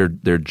 meters.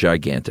 They're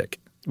gigantic.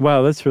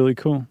 Wow, that's really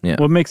cool. Yeah.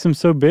 What makes them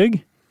so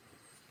big?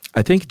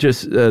 I think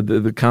just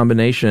the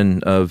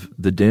combination of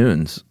the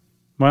dunes.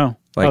 Wow.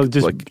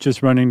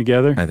 Just running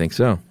together? I think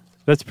so.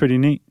 That's pretty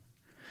neat.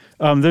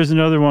 There's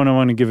another one I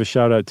want to give a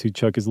shout out to,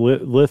 Chuck, is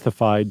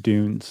lithified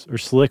dunes or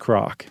slick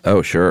rock.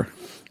 Oh, sure.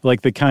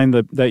 Like the kind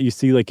that you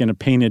see like in a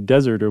painted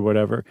desert or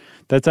whatever.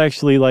 That's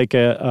actually like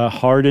a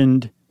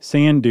hardened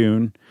sand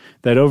dune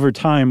that over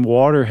time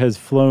water has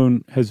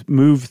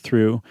moved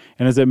through.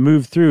 And as it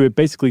moved through, it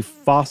basically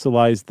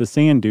fossilized the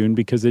sand dune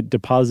because it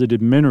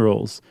deposited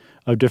minerals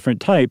of different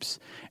types.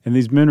 And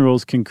these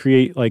minerals can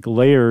create like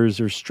layers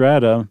or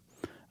strata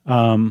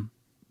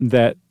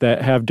that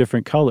have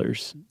different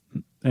colors.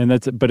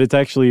 But it's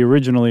actually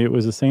originally it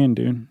was a sand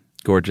dune.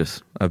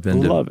 Gorgeous. I've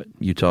been to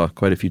Utah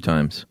quite a few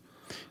times.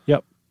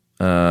 Yep.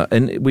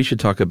 And we should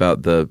talk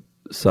about the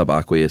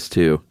subaqueous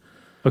too.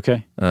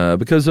 Okay.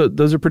 Because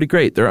those are pretty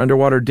great. They're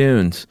underwater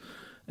dunes.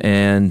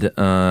 And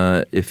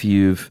if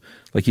you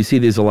see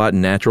these a lot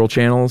in natural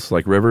channels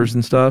like rivers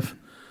and stuff.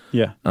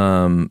 Yeah.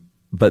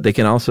 But they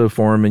can also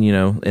form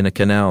in a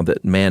canal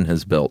that man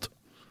has built,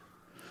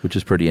 which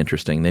is pretty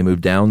interesting. They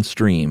move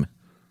downstream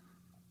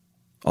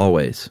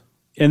always.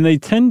 And they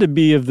tend to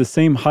be of the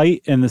same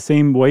height and the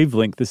same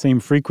wavelength, the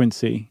same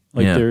frequency.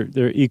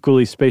 They're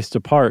equally spaced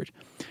apart.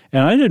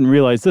 And I didn't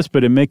realize this,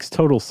 but it makes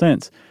total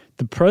sense.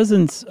 The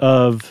presence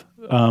of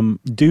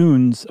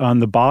dunes on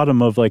the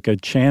bottom of like a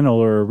channel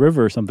or a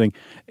river or something,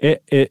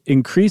 it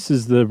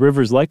increases the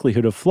river's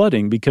likelihood of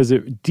flooding because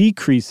it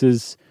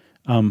decreases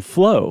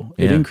flow.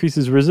 It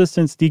increases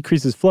resistance,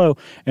 decreases flow.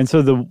 And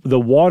so the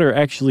water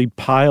actually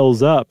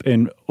piles up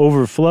and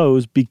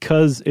overflows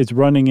because it's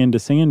running into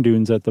sand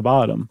dunes at the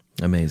bottom.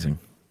 Amazing.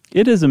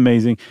 It is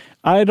amazing.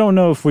 I don't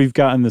know if we've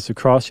gotten this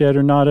across yet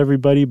or not,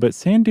 everybody, but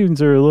sand dunes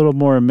are a little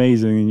more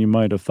amazing than you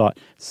might have thought.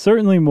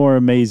 Certainly more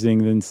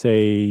amazing than,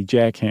 say,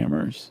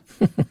 jackhammers.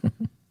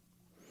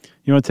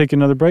 You want to take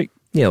another break?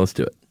 Yeah, let's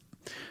do it.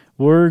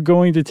 We're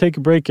going to take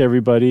a break,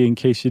 everybody, in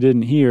case you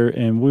didn't hear,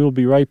 and we'll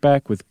be right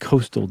back with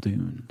Coastal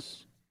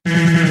Dunes.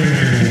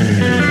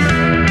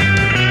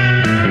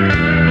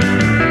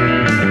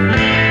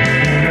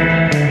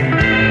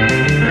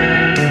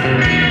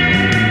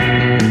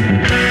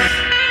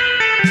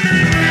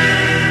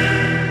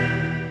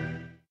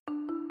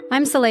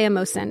 I'm Saleha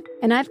Mohsin,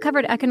 and I've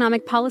covered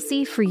economic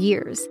policy for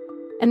years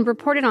and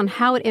reported on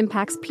how it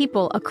impacts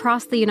people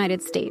across the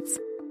United States.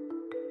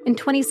 In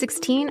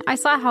 2016, I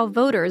saw how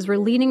voters were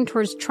leaning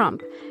towards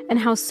Trump and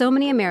how so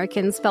many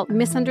Americans felt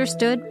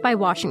misunderstood by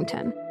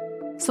Washington.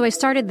 So I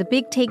started The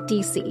Big Take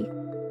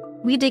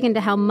DC. We dig into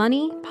how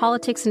money,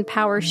 politics, and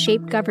power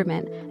shape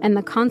government and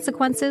the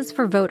consequences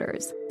for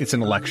voters. It's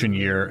an election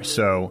year,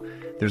 so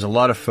there's a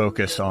lot of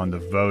focus on the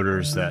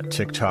voters that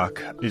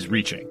TikTok is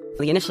reaching.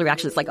 The initial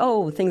reaction is like,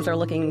 oh, things are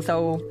looking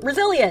so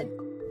resilient.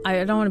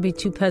 I don't want to be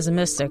too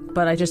pessimistic,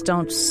 but I just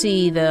don't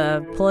see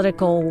the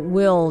political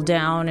will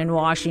down in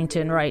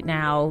Washington right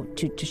now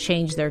to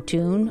change their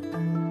tune.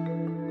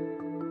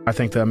 I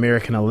think the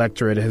American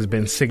electorate has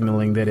been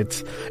signaling that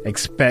it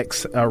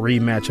expects a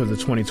rematch of the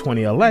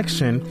 2020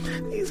 election.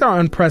 These are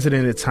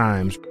unprecedented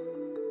times.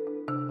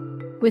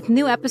 With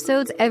new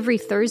episodes every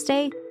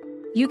Thursday,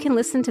 you can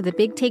listen to The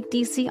Big Take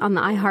DC on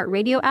the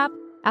iHeartRadio app,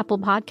 Apple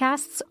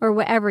Podcasts, or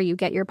wherever you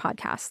get your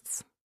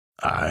podcasts.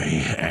 I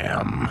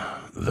am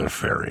the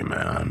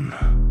ferryman.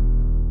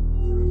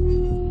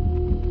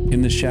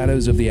 In the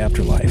shadows of the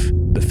afterlife,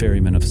 the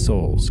ferryman of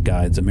souls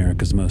guides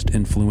America's most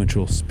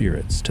influential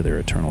spirits to their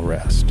eternal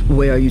rest.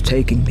 Where are you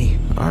taking me?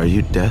 Are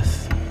you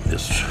death?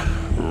 This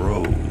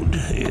road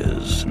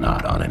is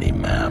not on any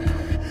map.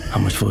 How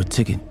much for a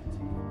ticket?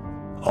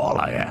 All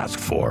I ask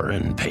for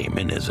in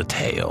payment is a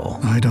tale.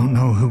 I don't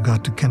know who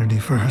got to Kennedy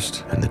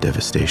first. And the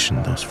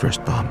devastation those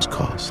first bombs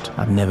caused.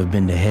 I've never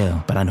been to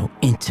hell, but I know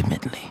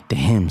intimately the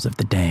hymns of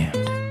the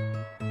damned.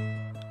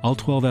 All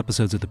 12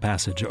 episodes of The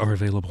Passage are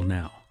available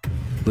now.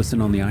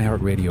 Listen on the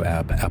iHeartRadio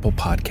app, Apple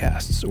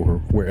Podcasts, or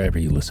wherever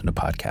you listen to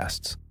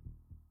podcasts.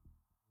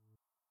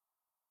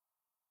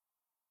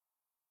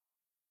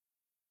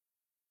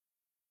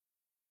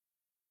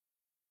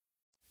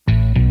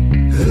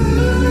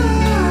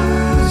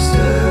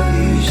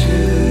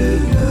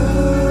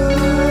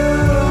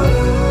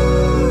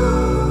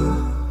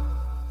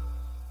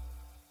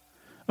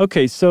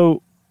 Okay,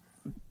 so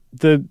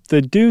the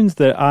dunes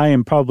that I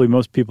and probably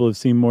most people have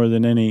seen more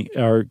than any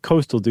are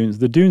coastal dunes,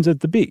 the dunes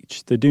at the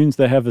beach, the dunes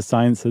that have a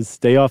sign that says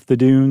stay off the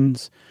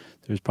dunes.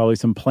 There's probably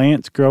some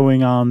plants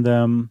growing on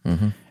them.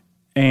 Mm-hmm.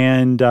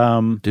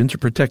 And dunes are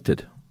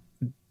protected.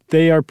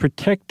 They are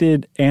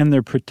protected and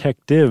they're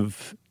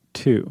protective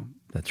too.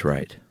 That's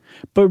right.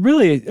 But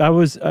really,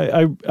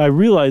 I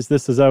realized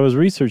this as I was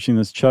researching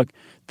this, Chuck.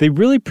 They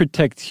really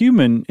protect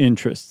human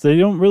interests. They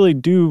don't really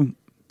do...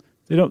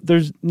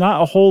 There's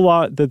not a whole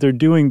lot that they're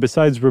doing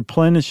besides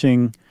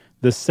replenishing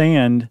the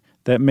sand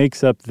that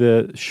makes up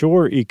the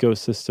shore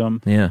ecosystem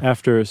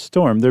after a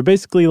storm. They're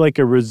basically like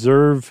a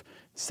reserve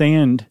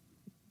sand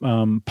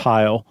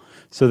pile,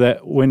 so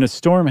that when a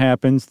storm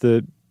happens,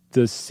 the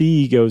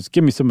sea goes,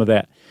 give me some of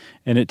that.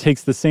 And it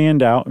takes the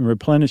sand out and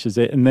replenishes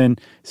it and then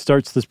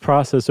starts this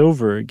process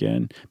over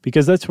again.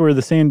 Because that's where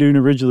the sand dune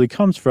originally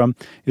comes from,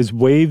 is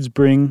waves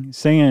bring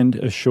sand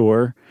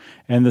ashore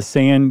and the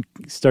sand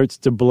starts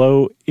to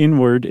blow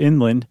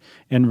inland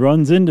and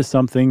runs into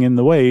something in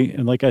the way.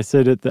 And like I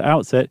said at the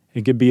outset,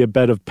 it could be a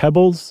bed of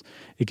pebbles,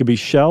 it could be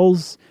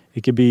shells,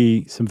 it could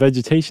be some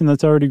vegetation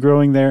that's already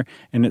growing there,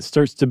 and it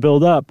starts to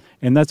build up.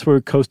 And that's where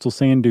coastal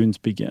sand dunes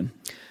begin.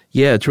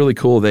 Yeah, it's really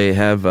cool. They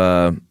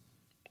have...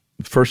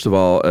 First of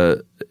all,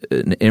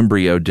 an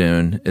embryo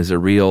dune is a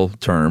real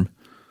term,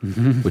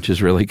 which is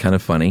really kind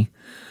of funny.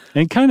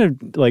 And kind of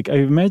like, I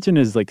imagine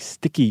is like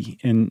sticky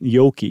and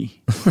yolky.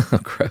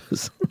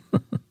 Gross.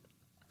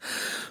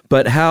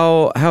 But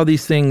how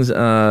these things,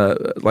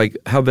 like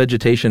how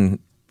vegetation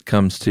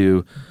comes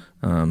to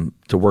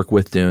work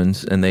with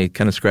dunes, and they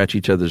kind of scratch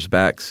each other's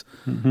backs.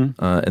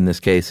 In this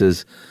case,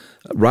 is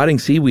rotting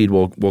seaweed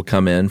will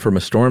come in from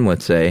a storm,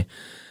 let's say,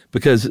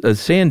 because a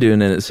sand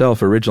dune in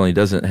itself originally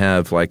doesn't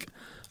have like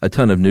a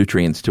ton of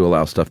nutrients to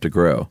allow stuff to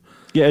grow.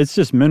 Yeah, it's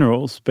just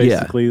minerals,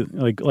 basically,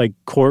 like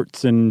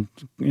quartz and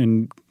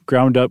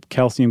ground up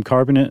calcium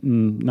carbonate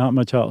and not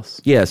much else.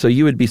 Yeah, so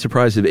you would be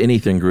surprised if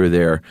anything grew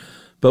there.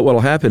 But what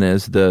will happen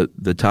is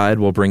the tide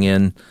will bring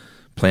in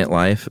plant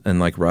life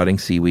and like rotting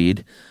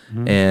seaweed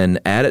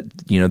and add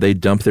it, they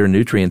dump their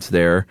nutrients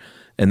there,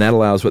 and that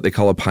allows what they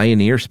call a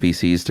pioneer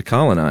species to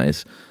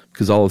colonize,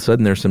 because all of a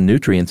sudden there's some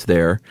nutrients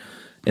there.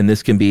 And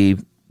this can be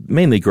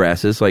mainly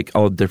grasses, like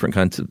all different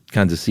kinds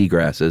of sea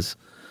grasses.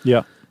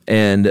 Yeah.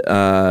 And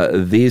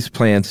these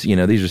plants, these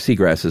are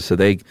seagrasses, so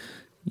they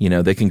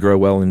can grow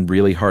well in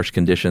really harsh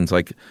conditions,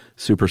 like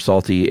super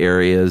salty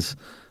areas.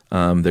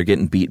 They're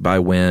getting beat by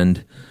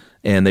wind,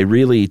 And they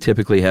really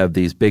typically have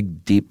these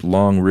big, deep,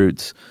 long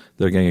roots.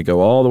 They're going to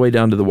go all the way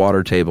down to the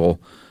water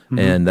table,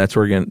 and that's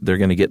where they're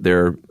going to get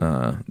their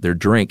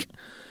drink.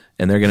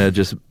 And they're going to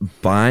just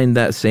bind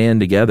that sand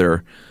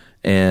together.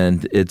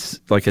 And it's,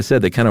 like I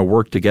said, they kind of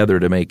work together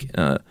to make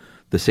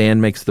the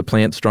sand makes the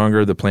plant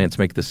stronger, the plants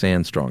make the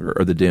sand stronger,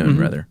 or the dune,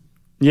 rather.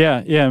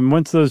 Yeah. And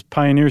once those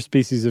pioneer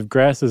species of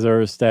grasses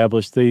are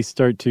established, they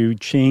start to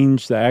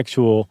change the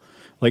actual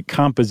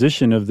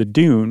composition of the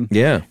dune.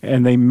 Yeah.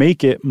 And they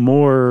make it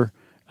more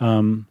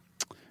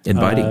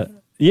inviting.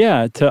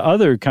 To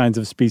other kinds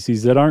of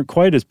species that aren't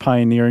quite as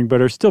pioneering,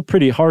 but are still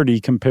pretty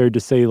hardy compared to,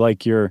 say,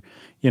 like your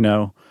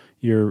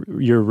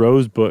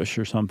rose bush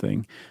or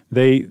something.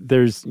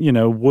 There's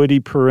woody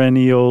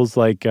perennials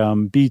like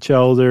beech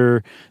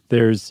elder.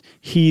 There's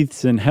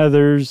heaths and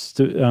heathers.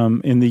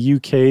 In the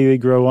UK, they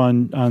grow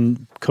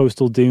on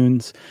coastal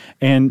dunes,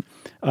 and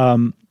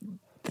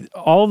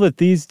all that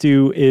these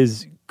do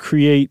is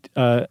create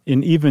an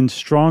even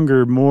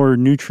stronger, more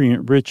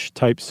nutrient-rich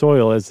type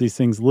soil as these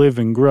things live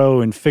and grow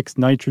and fix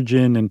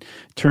nitrogen and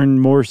turn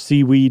more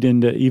seaweed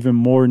into even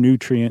more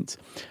nutrients.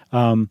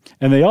 And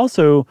they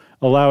also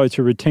allow it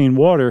to retain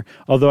water,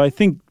 although I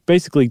think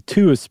basically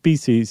to a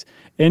species,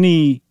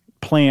 any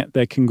plant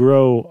that can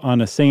grow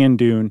on a sand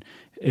dune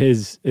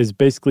is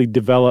basically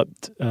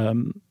developed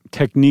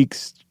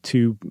techniques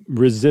to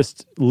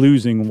resist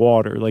losing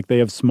water. Like they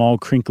have small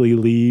crinkly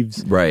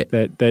leaves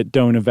that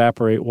don't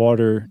evaporate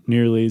water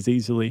nearly as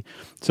easily.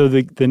 So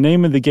the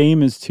name of the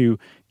game is to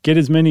get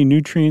as many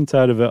nutrients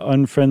out of an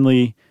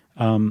unfriendly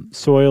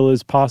soil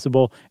as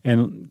possible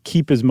and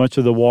keep as much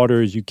of the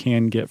water as you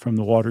can get from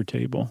the water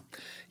table.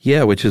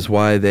 Yeah, which is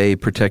why they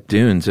protect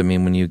dunes. I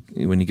mean, when you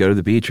go to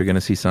the beach, you're going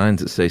to see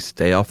signs that say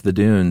 "Stay off the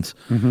dunes,"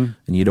 and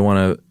you don't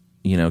want to,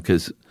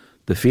 because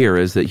the fear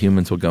is that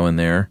humans will go in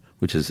there,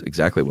 which is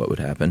exactly what would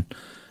happen,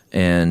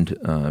 and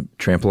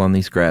trample on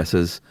these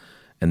grasses,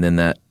 and then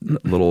that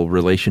little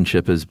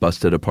relationship is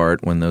busted apart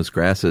when those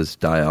grasses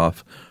die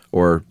off,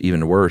 or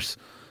even worse,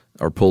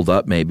 are pulled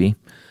up maybe,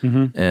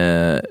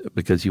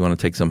 because you want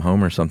to take some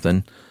home or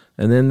something.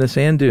 And then the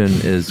sand dune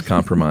is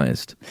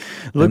compromised.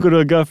 Look what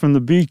I got from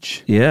the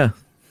beach. Yeah.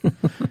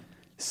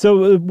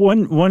 So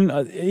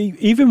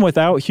even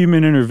without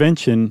human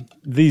intervention,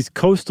 these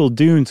coastal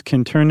dunes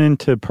can turn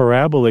into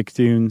parabolic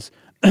dunes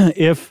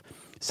if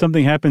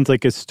something happens,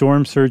 like a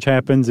storm surge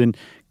happens and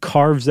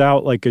carves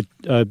out like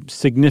a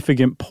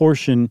significant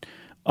portion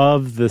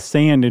of the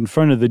sand in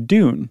front of the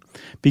dune,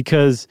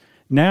 because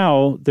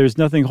now there's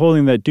nothing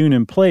holding that dune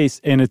in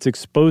place and it's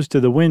exposed to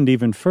the wind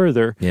even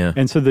further. Yeah.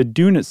 And so the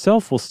dune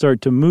itself will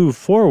start to move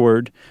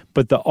forward,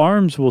 but the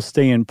arms will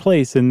stay in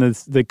place, and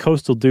the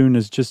coastal dune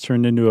is just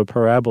turned into a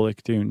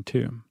parabolic dune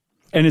too.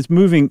 And it's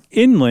moving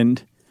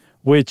inland,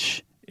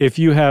 which if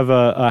you have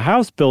a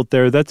house built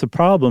there, that's a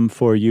problem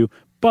for you.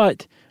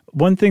 But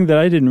one thing that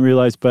I didn't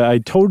realize, but I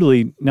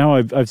totally, now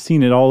I've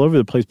seen it all over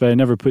the place, but I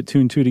never put two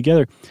and two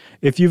together.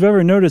 If you've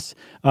ever noticed,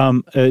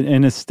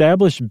 an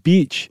established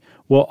beach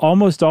will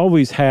almost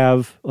always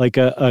have like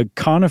a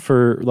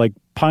conifer, like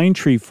pine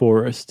tree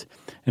forest.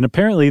 And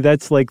apparently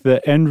that's like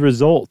the end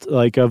result,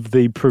 like of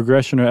the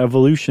progression or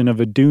evolution of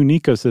a dune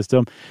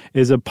ecosystem,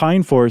 is a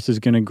pine forest is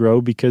going to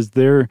grow because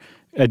they're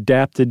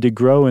adapted to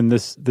grow in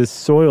this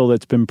soil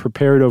that's been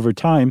prepared over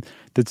time,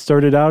 that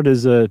started out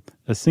as a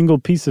single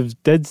piece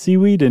of dead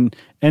seaweed and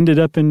ended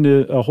up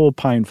into a whole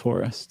pine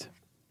forest.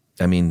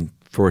 I mean,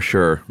 for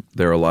sure,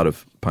 there are a lot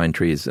of pine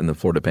trees in the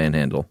Florida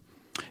Panhandle.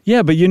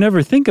 Yeah, but you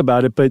never think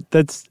about it. But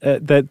that's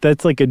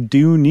like a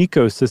dune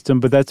ecosystem.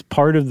 But that's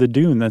part of the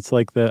dune. That's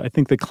like I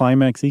think the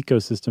climax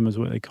ecosystem is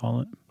what they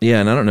call it. Yeah,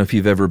 and I don't know if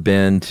you've ever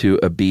been to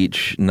a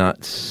beach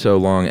not so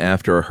long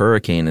after a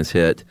hurricane has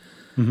hit,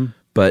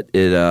 but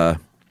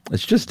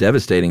it's just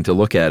devastating to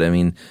look at. I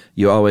mean,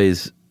 you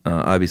always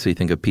obviously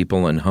think of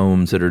people and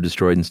homes that are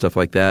destroyed and stuff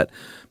like that.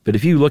 But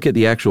if you look at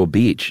the actual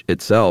beach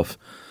itself,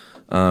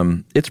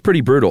 it's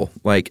pretty brutal.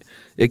 Like,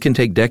 it can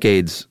take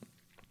decades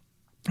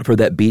for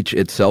that beach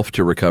itself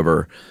to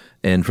recover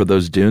and for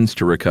those dunes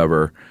to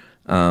recover.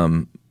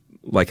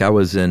 Like, I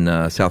was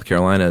in South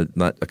Carolina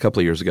a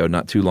couple of years ago,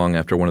 not too long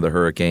after one of the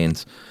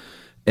hurricanes,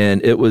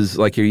 and it was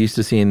like you're used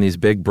to seeing these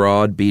big,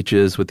 broad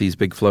beaches with these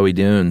big, flowy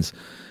dunes.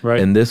 Right.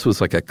 And this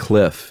was like a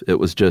cliff. It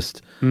was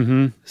just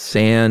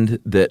sand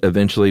that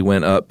eventually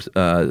went up.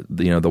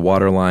 The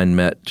water line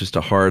met just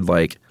a hard,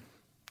 like,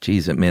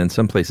 geez, man, in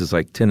some places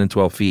like 10 and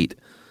 12 feet,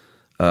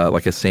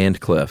 like a sand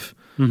cliff.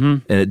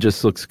 And it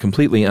just looks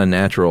completely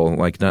unnatural,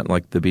 like not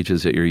like the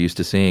beaches that you're used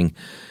to seeing.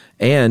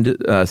 And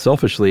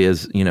selfishly,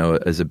 as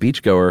a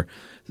beachgoer,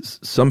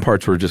 some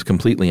parts were just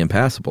completely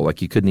impassable.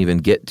 Like, you couldn't even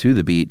get to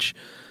the beach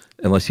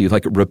unless you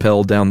like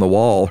rappelled down the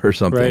wall or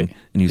something,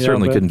 and you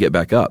certainly couldn't get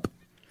back up.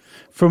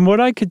 From what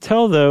I could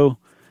tell, though,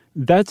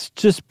 that's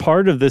just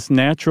part of this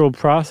natural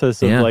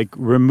process of like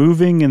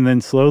removing and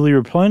then slowly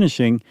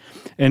replenishing.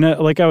 And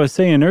like I was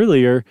saying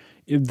earlier,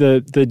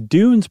 the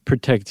dunes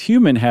protect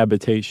human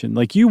habitation.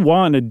 Like, you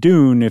want a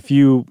dune if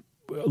you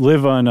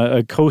live on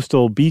a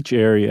coastal beach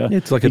area.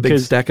 It's like a big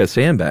stack of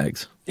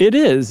sandbags. It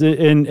is,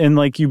 and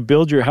like you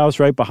build your house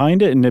right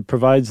behind it, and it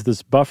provides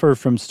this buffer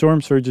from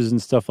storm surges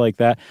and stuff like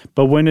that.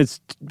 But when it's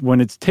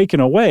taken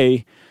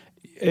away,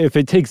 if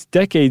it takes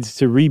decades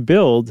to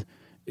rebuild,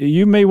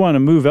 you may want to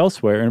move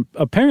elsewhere. And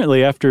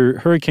apparently after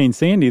Hurricane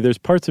Sandy, there's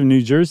parts of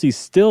New Jersey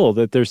still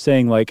that they're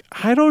saying, like,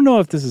 I don't know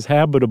if this is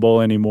habitable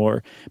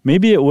anymore.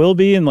 Maybe it will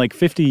be in like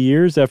 50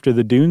 years after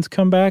the dunes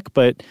come back,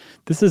 but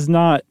this is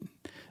not,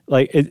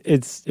 like,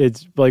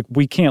 it's like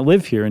we can't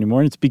live here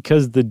anymore. And it's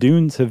because the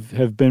dunes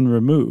have been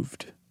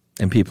removed.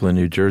 And people in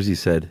New Jersey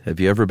said, have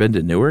you ever been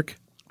to Newark?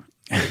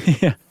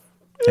 Yeah.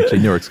 Actually,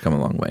 Newark's come a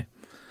long way.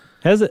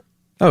 Has it?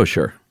 Oh,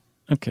 sure.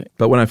 Okay.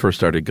 But when I first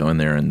started going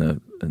there in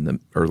the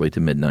early to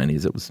mid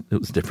 90s, it was a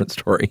different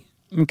story.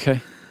 Okay.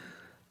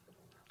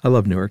 I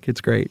love Newark.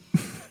 It's great.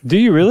 Do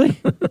you really?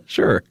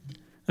 Sure.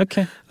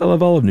 Okay. I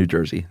love all of New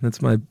Jersey.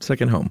 That's my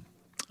second home.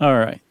 All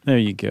right. There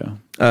you go.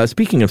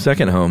 Speaking of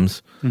second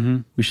homes,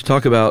 we should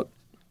talk about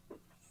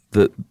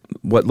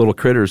what little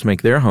critters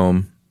make their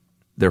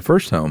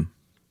first home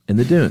in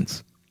the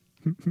dunes.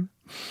 Did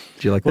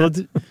you like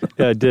that?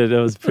 Yeah, I did.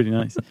 That was pretty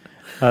nice.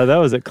 That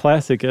was a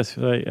classic SK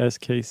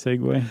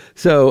segue.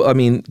 So, I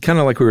mean, kind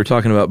of like we were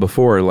talking about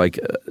before, like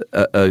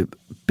a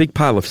big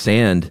pile of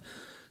sand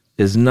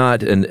is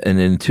not an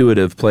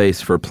intuitive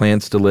place for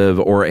plants to live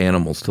or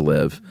animals to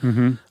live.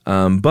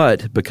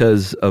 But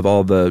because of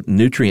all the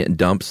nutrient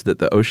dumps that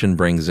the ocean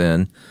brings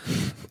in,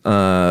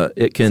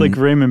 it can... It's like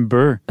Raymond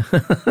Burr.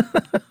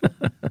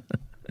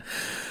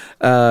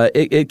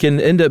 It can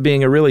end up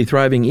being a really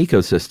thriving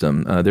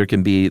ecosystem. There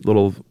can be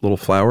little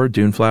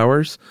dune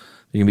flowers.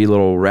 There can be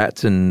little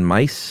rats and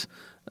mice,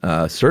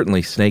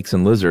 certainly snakes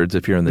and lizards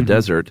if you're in the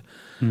desert.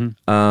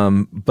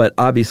 But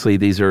obviously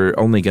these are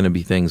only going to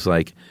be things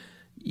like,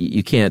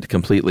 you can't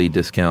completely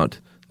discount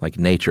like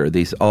nature.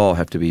 These all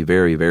have to be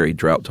very, very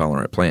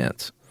drought-tolerant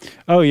plants.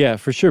 Oh, yeah,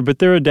 for sure. But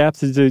they're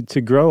adapted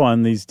to grow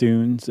on these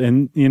dunes.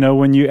 And, you know,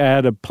 when you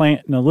add a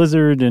plant and a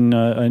lizard and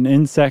an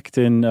insect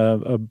and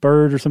a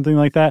bird or something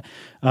like that,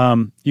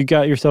 you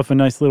got yourself a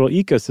nice little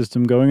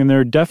ecosystem going. And there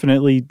are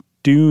definitely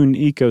dune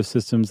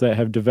ecosystems that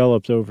have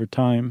developed over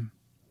time.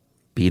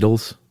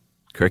 Beetles,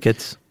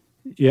 crickets.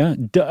 Yeah.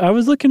 I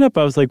was looking up.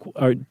 I was like,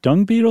 are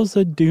dung beetles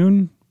a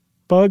dune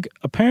bug?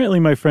 Apparently,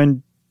 my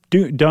friend,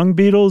 dung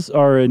beetles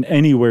are an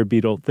anywhere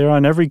beetle. They're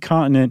on every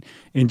continent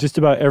in just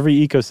about every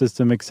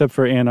ecosystem except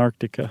for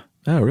Antarctica.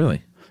 Oh,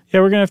 really?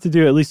 Yeah, we're going to have to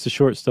do at least a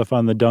short stuff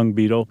on the dung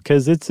beetle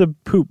because it's a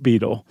poop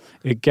beetle.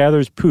 It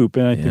gathers poop,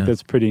 and I think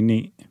that's pretty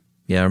neat.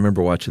 Yeah, I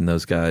remember watching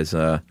those guys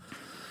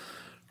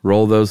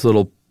roll those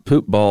little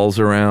poop balls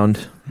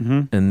around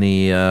in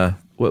the,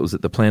 what was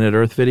it, the Planet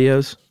Earth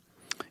videos?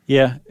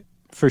 Yeah,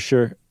 for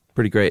sure.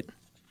 Pretty great.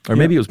 Or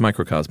maybe it was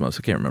Microcosmos.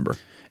 I can't remember.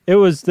 It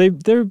was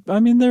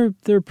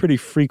they're pretty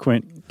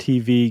frequent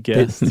TV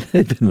guests.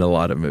 They've been in a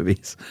lot of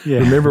movies. Yeah.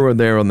 Remember when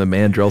they were on the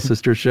Mandrell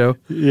Sisters show?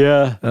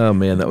 Yeah. Oh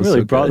man, that was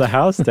really so brought good. the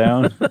house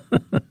down.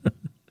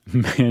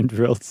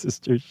 Mandrell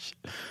Sisters.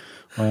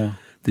 Wow.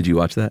 Did you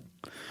watch that?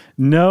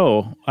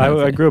 No,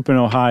 I grew up in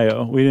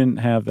Ohio. We didn't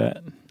have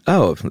that.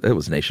 Oh, it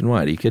was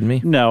nationwide. Are you kidding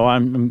me? No,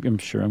 I'm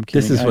sure I'm kidding.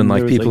 This is when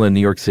like people in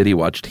New York City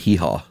watched Hee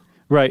Haw.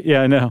 Right,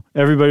 yeah, I know.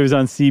 Everybody was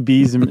on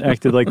CBs and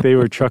acted like they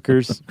were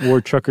truckers,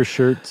 wore trucker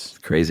shirts. It's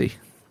crazy.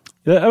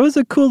 That was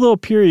a cool little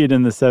period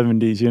in the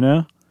 70s, you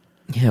know?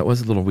 Yeah, it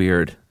was a little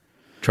weird.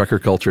 Trucker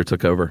culture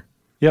took over.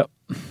 Yep.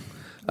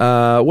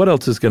 What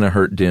else is going to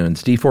hurt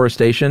dunes?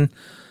 Deforestation?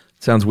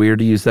 Sounds weird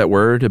to use that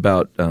word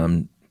about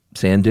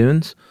sand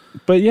dunes.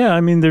 But yeah,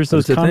 I mean, there's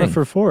those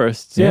conifer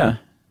forests. Yeah.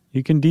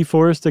 You can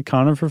deforest a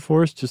conifer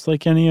forest just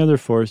like any other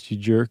forest, you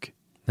jerk.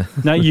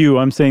 Not you.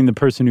 I'm saying the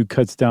person who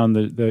cuts down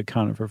the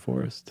conifer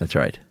forest. That's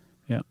right.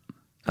 Yeah.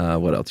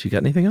 What else? You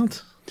got anything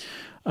else?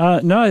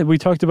 No, we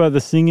talked about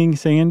the singing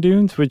sand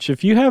dunes, which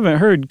if you haven't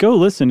heard, go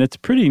listen. It's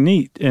pretty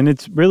neat. And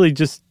it's really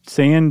just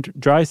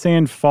dry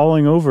sand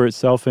falling over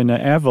itself in an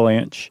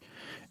avalanche.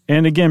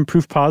 And again,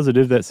 proof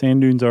positive that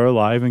sand dunes are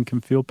alive and can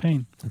feel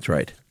pain. That's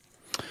right.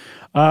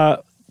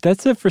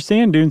 That's it for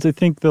sand dunes. I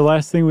think the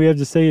last thing we have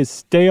to say is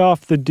stay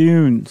off the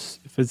dunes.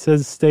 If it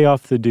says stay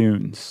off the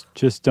dunes,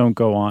 just don't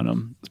go on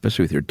them.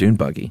 Especially with your dune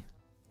buggy.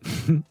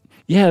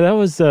 Yeah, that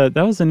was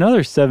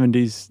another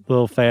 70s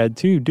little fad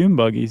too, dune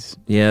buggies.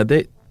 Yeah,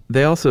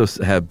 they also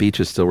have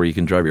beaches still where you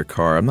can drive your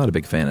car. I'm not a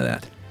big fan of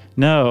that.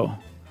 No,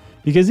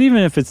 because even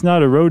if it's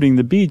not eroding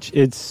the beach,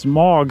 it's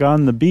smog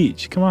on the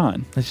beach. Come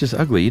on. It's just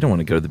ugly. You don't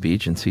want to go to the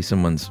beach and see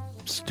someone's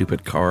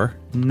stupid car.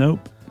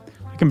 Nope.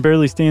 I can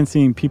barely stand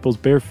seeing people's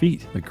bare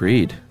feet.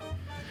 Agreed.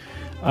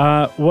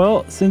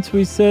 Well, since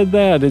we said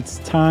that, it's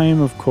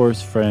time, of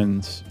course,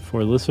 friends,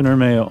 for listener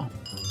mail.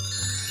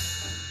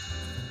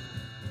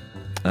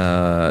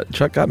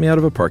 Chuck got me out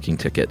of a parking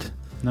ticket.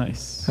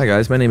 Nice. Hi,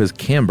 guys. My name is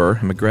Camber.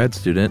 I'm a grad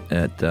student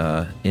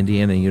at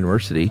Indiana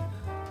University.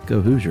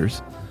 Go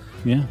Hoosiers.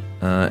 Yeah.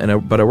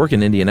 But I work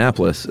in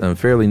Indianapolis. I'm a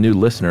fairly new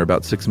listener,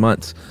 about 6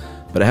 months.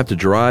 but I have to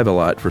drive a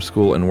lot for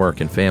school and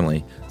work and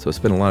family, so I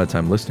spend a lot of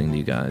time listening to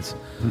you guys.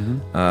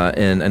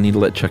 And I need to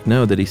let Chuck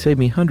know that he saved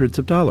me hundreds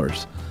of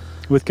dollars.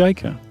 With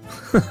Geico.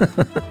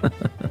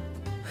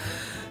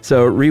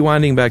 So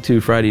rewinding back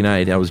to Friday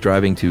night, I was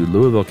driving to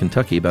Louisville,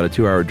 Kentucky, about a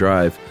 2-hour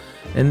drive,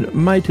 and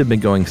might have been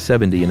going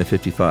 70 in a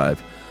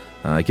 55.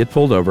 I get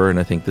pulled over, and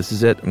I think, this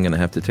is it. I'm going to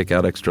have to take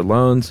out extra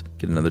loans,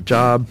 get another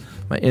job.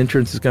 My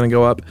insurance is going to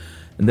go up.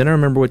 And then I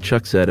remember what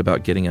Chuck said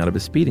about getting out of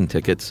his speeding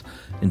tickets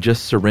and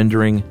just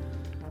surrendering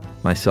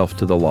myself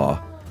to the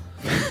law.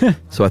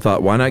 So I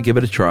thought, why not give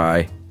it a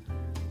try?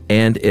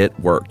 And it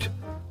worked.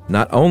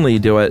 Not only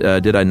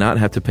did I not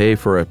have to pay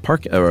for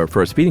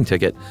a speeding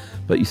ticket,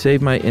 but you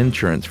saved my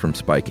insurance from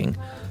spiking.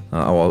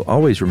 I'll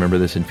always remember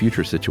this in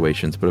future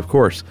situations, but of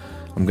course,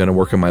 I'm going to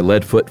work on my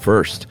lead foot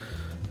first.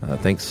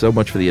 Thanks so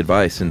much for the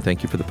advice, and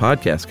thank you for the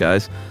podcast,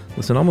 guys.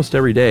 Listen almost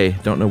every day.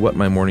 Don't know what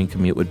my morning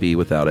commute would be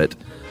without it.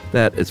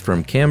 That is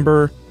from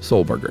Camber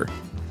Solberger.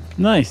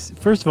 Nice.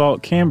 First of all,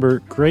 Camber,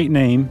 great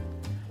name.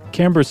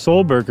 Camber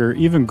Solberger,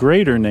 even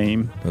greater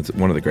name. That's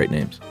one of the great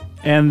names.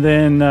 And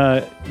then,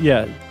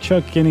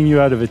 Chuck getting you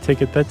out of a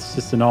ticket, that's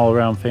just an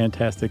all-around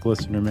fantastic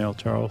listener mail,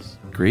 Charles.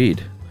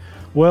 Agreed.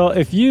 Well,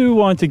 if you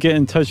want to get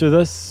in touch with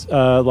us,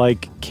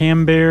 like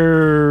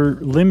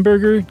Camembert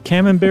Limburger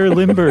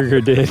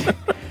did,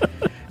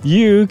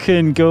 you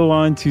can go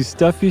on to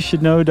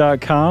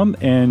stuffyoushouldknow.com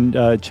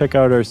and check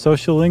out our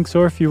social links,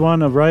 or if you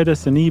want to write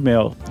us an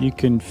email, you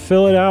can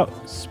fill it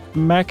out,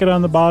 smack it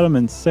on the bottom,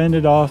 and send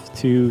it off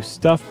to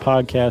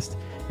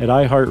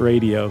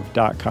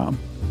stuffpodcast@iheartradio.com.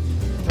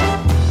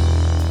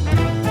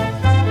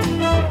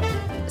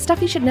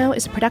 Stuff You Should Know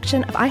is a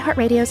production of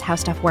iHeartRadio's How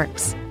Stuff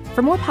Works.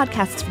 For more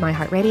podcasts from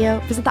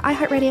iHeartRadio, visit the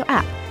iHeartRadio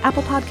app,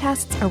 Apple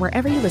Podcasts, or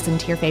wherever you listen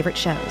to your favorite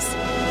shows.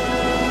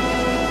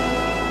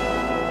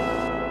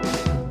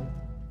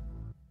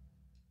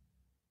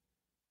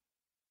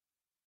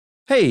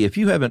 Hey, if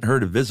you haven't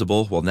heard of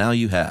Visible, well, now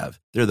you have.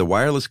 They're the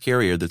wireless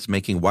carrier that's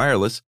making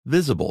wireless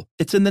visible.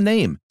 It's in the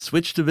name.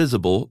 Switch to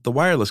Visible, the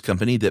wireless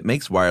company that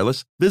makes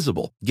wireless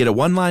visible. Get a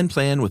one-line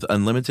plan with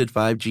unlimited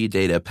 5G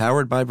data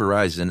powered by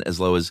Verizon as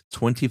low as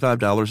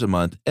 $25 a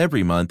month,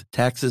 every month,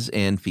 taxes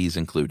and fees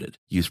included.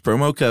 Use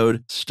promo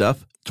code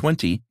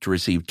STUFF20 to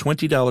receive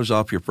 $20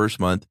 off your first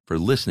month for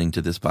listening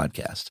to this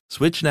podcast.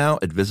 Switch now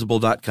at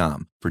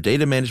Visible.com. For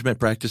data management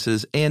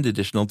practices and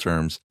additional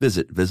terms,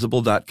 visit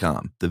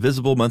Visible.com. The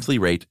Visible monthly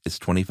rate is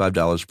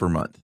 $25 per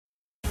month.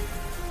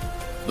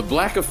 The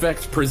Black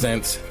Effect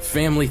presents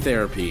Family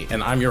Therapy,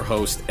 and I'm your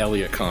host,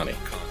 Elliot Connie.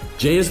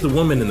 Jay is the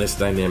woman in this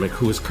dynamic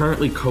who is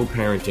currently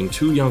co-parenting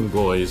 2 young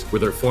boys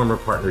with her former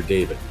partner,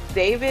 David.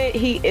 David,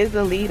 he is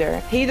a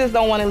leader. He just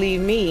don't want to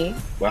leave me.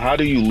 But how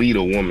do you lead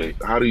a woman?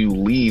 How do you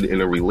lead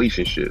in a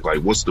relationship? Like,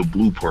 what's the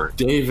blueprint?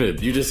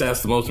 David, you just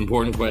asked the most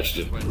important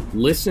question.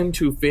 Listen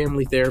to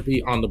Family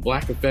Therapy on the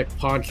Black Effect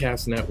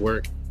Podcast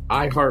Network,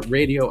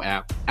 iHeartRadio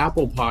app,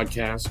 Apple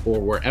Podcasts, or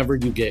wherever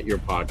you get your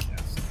podcasts.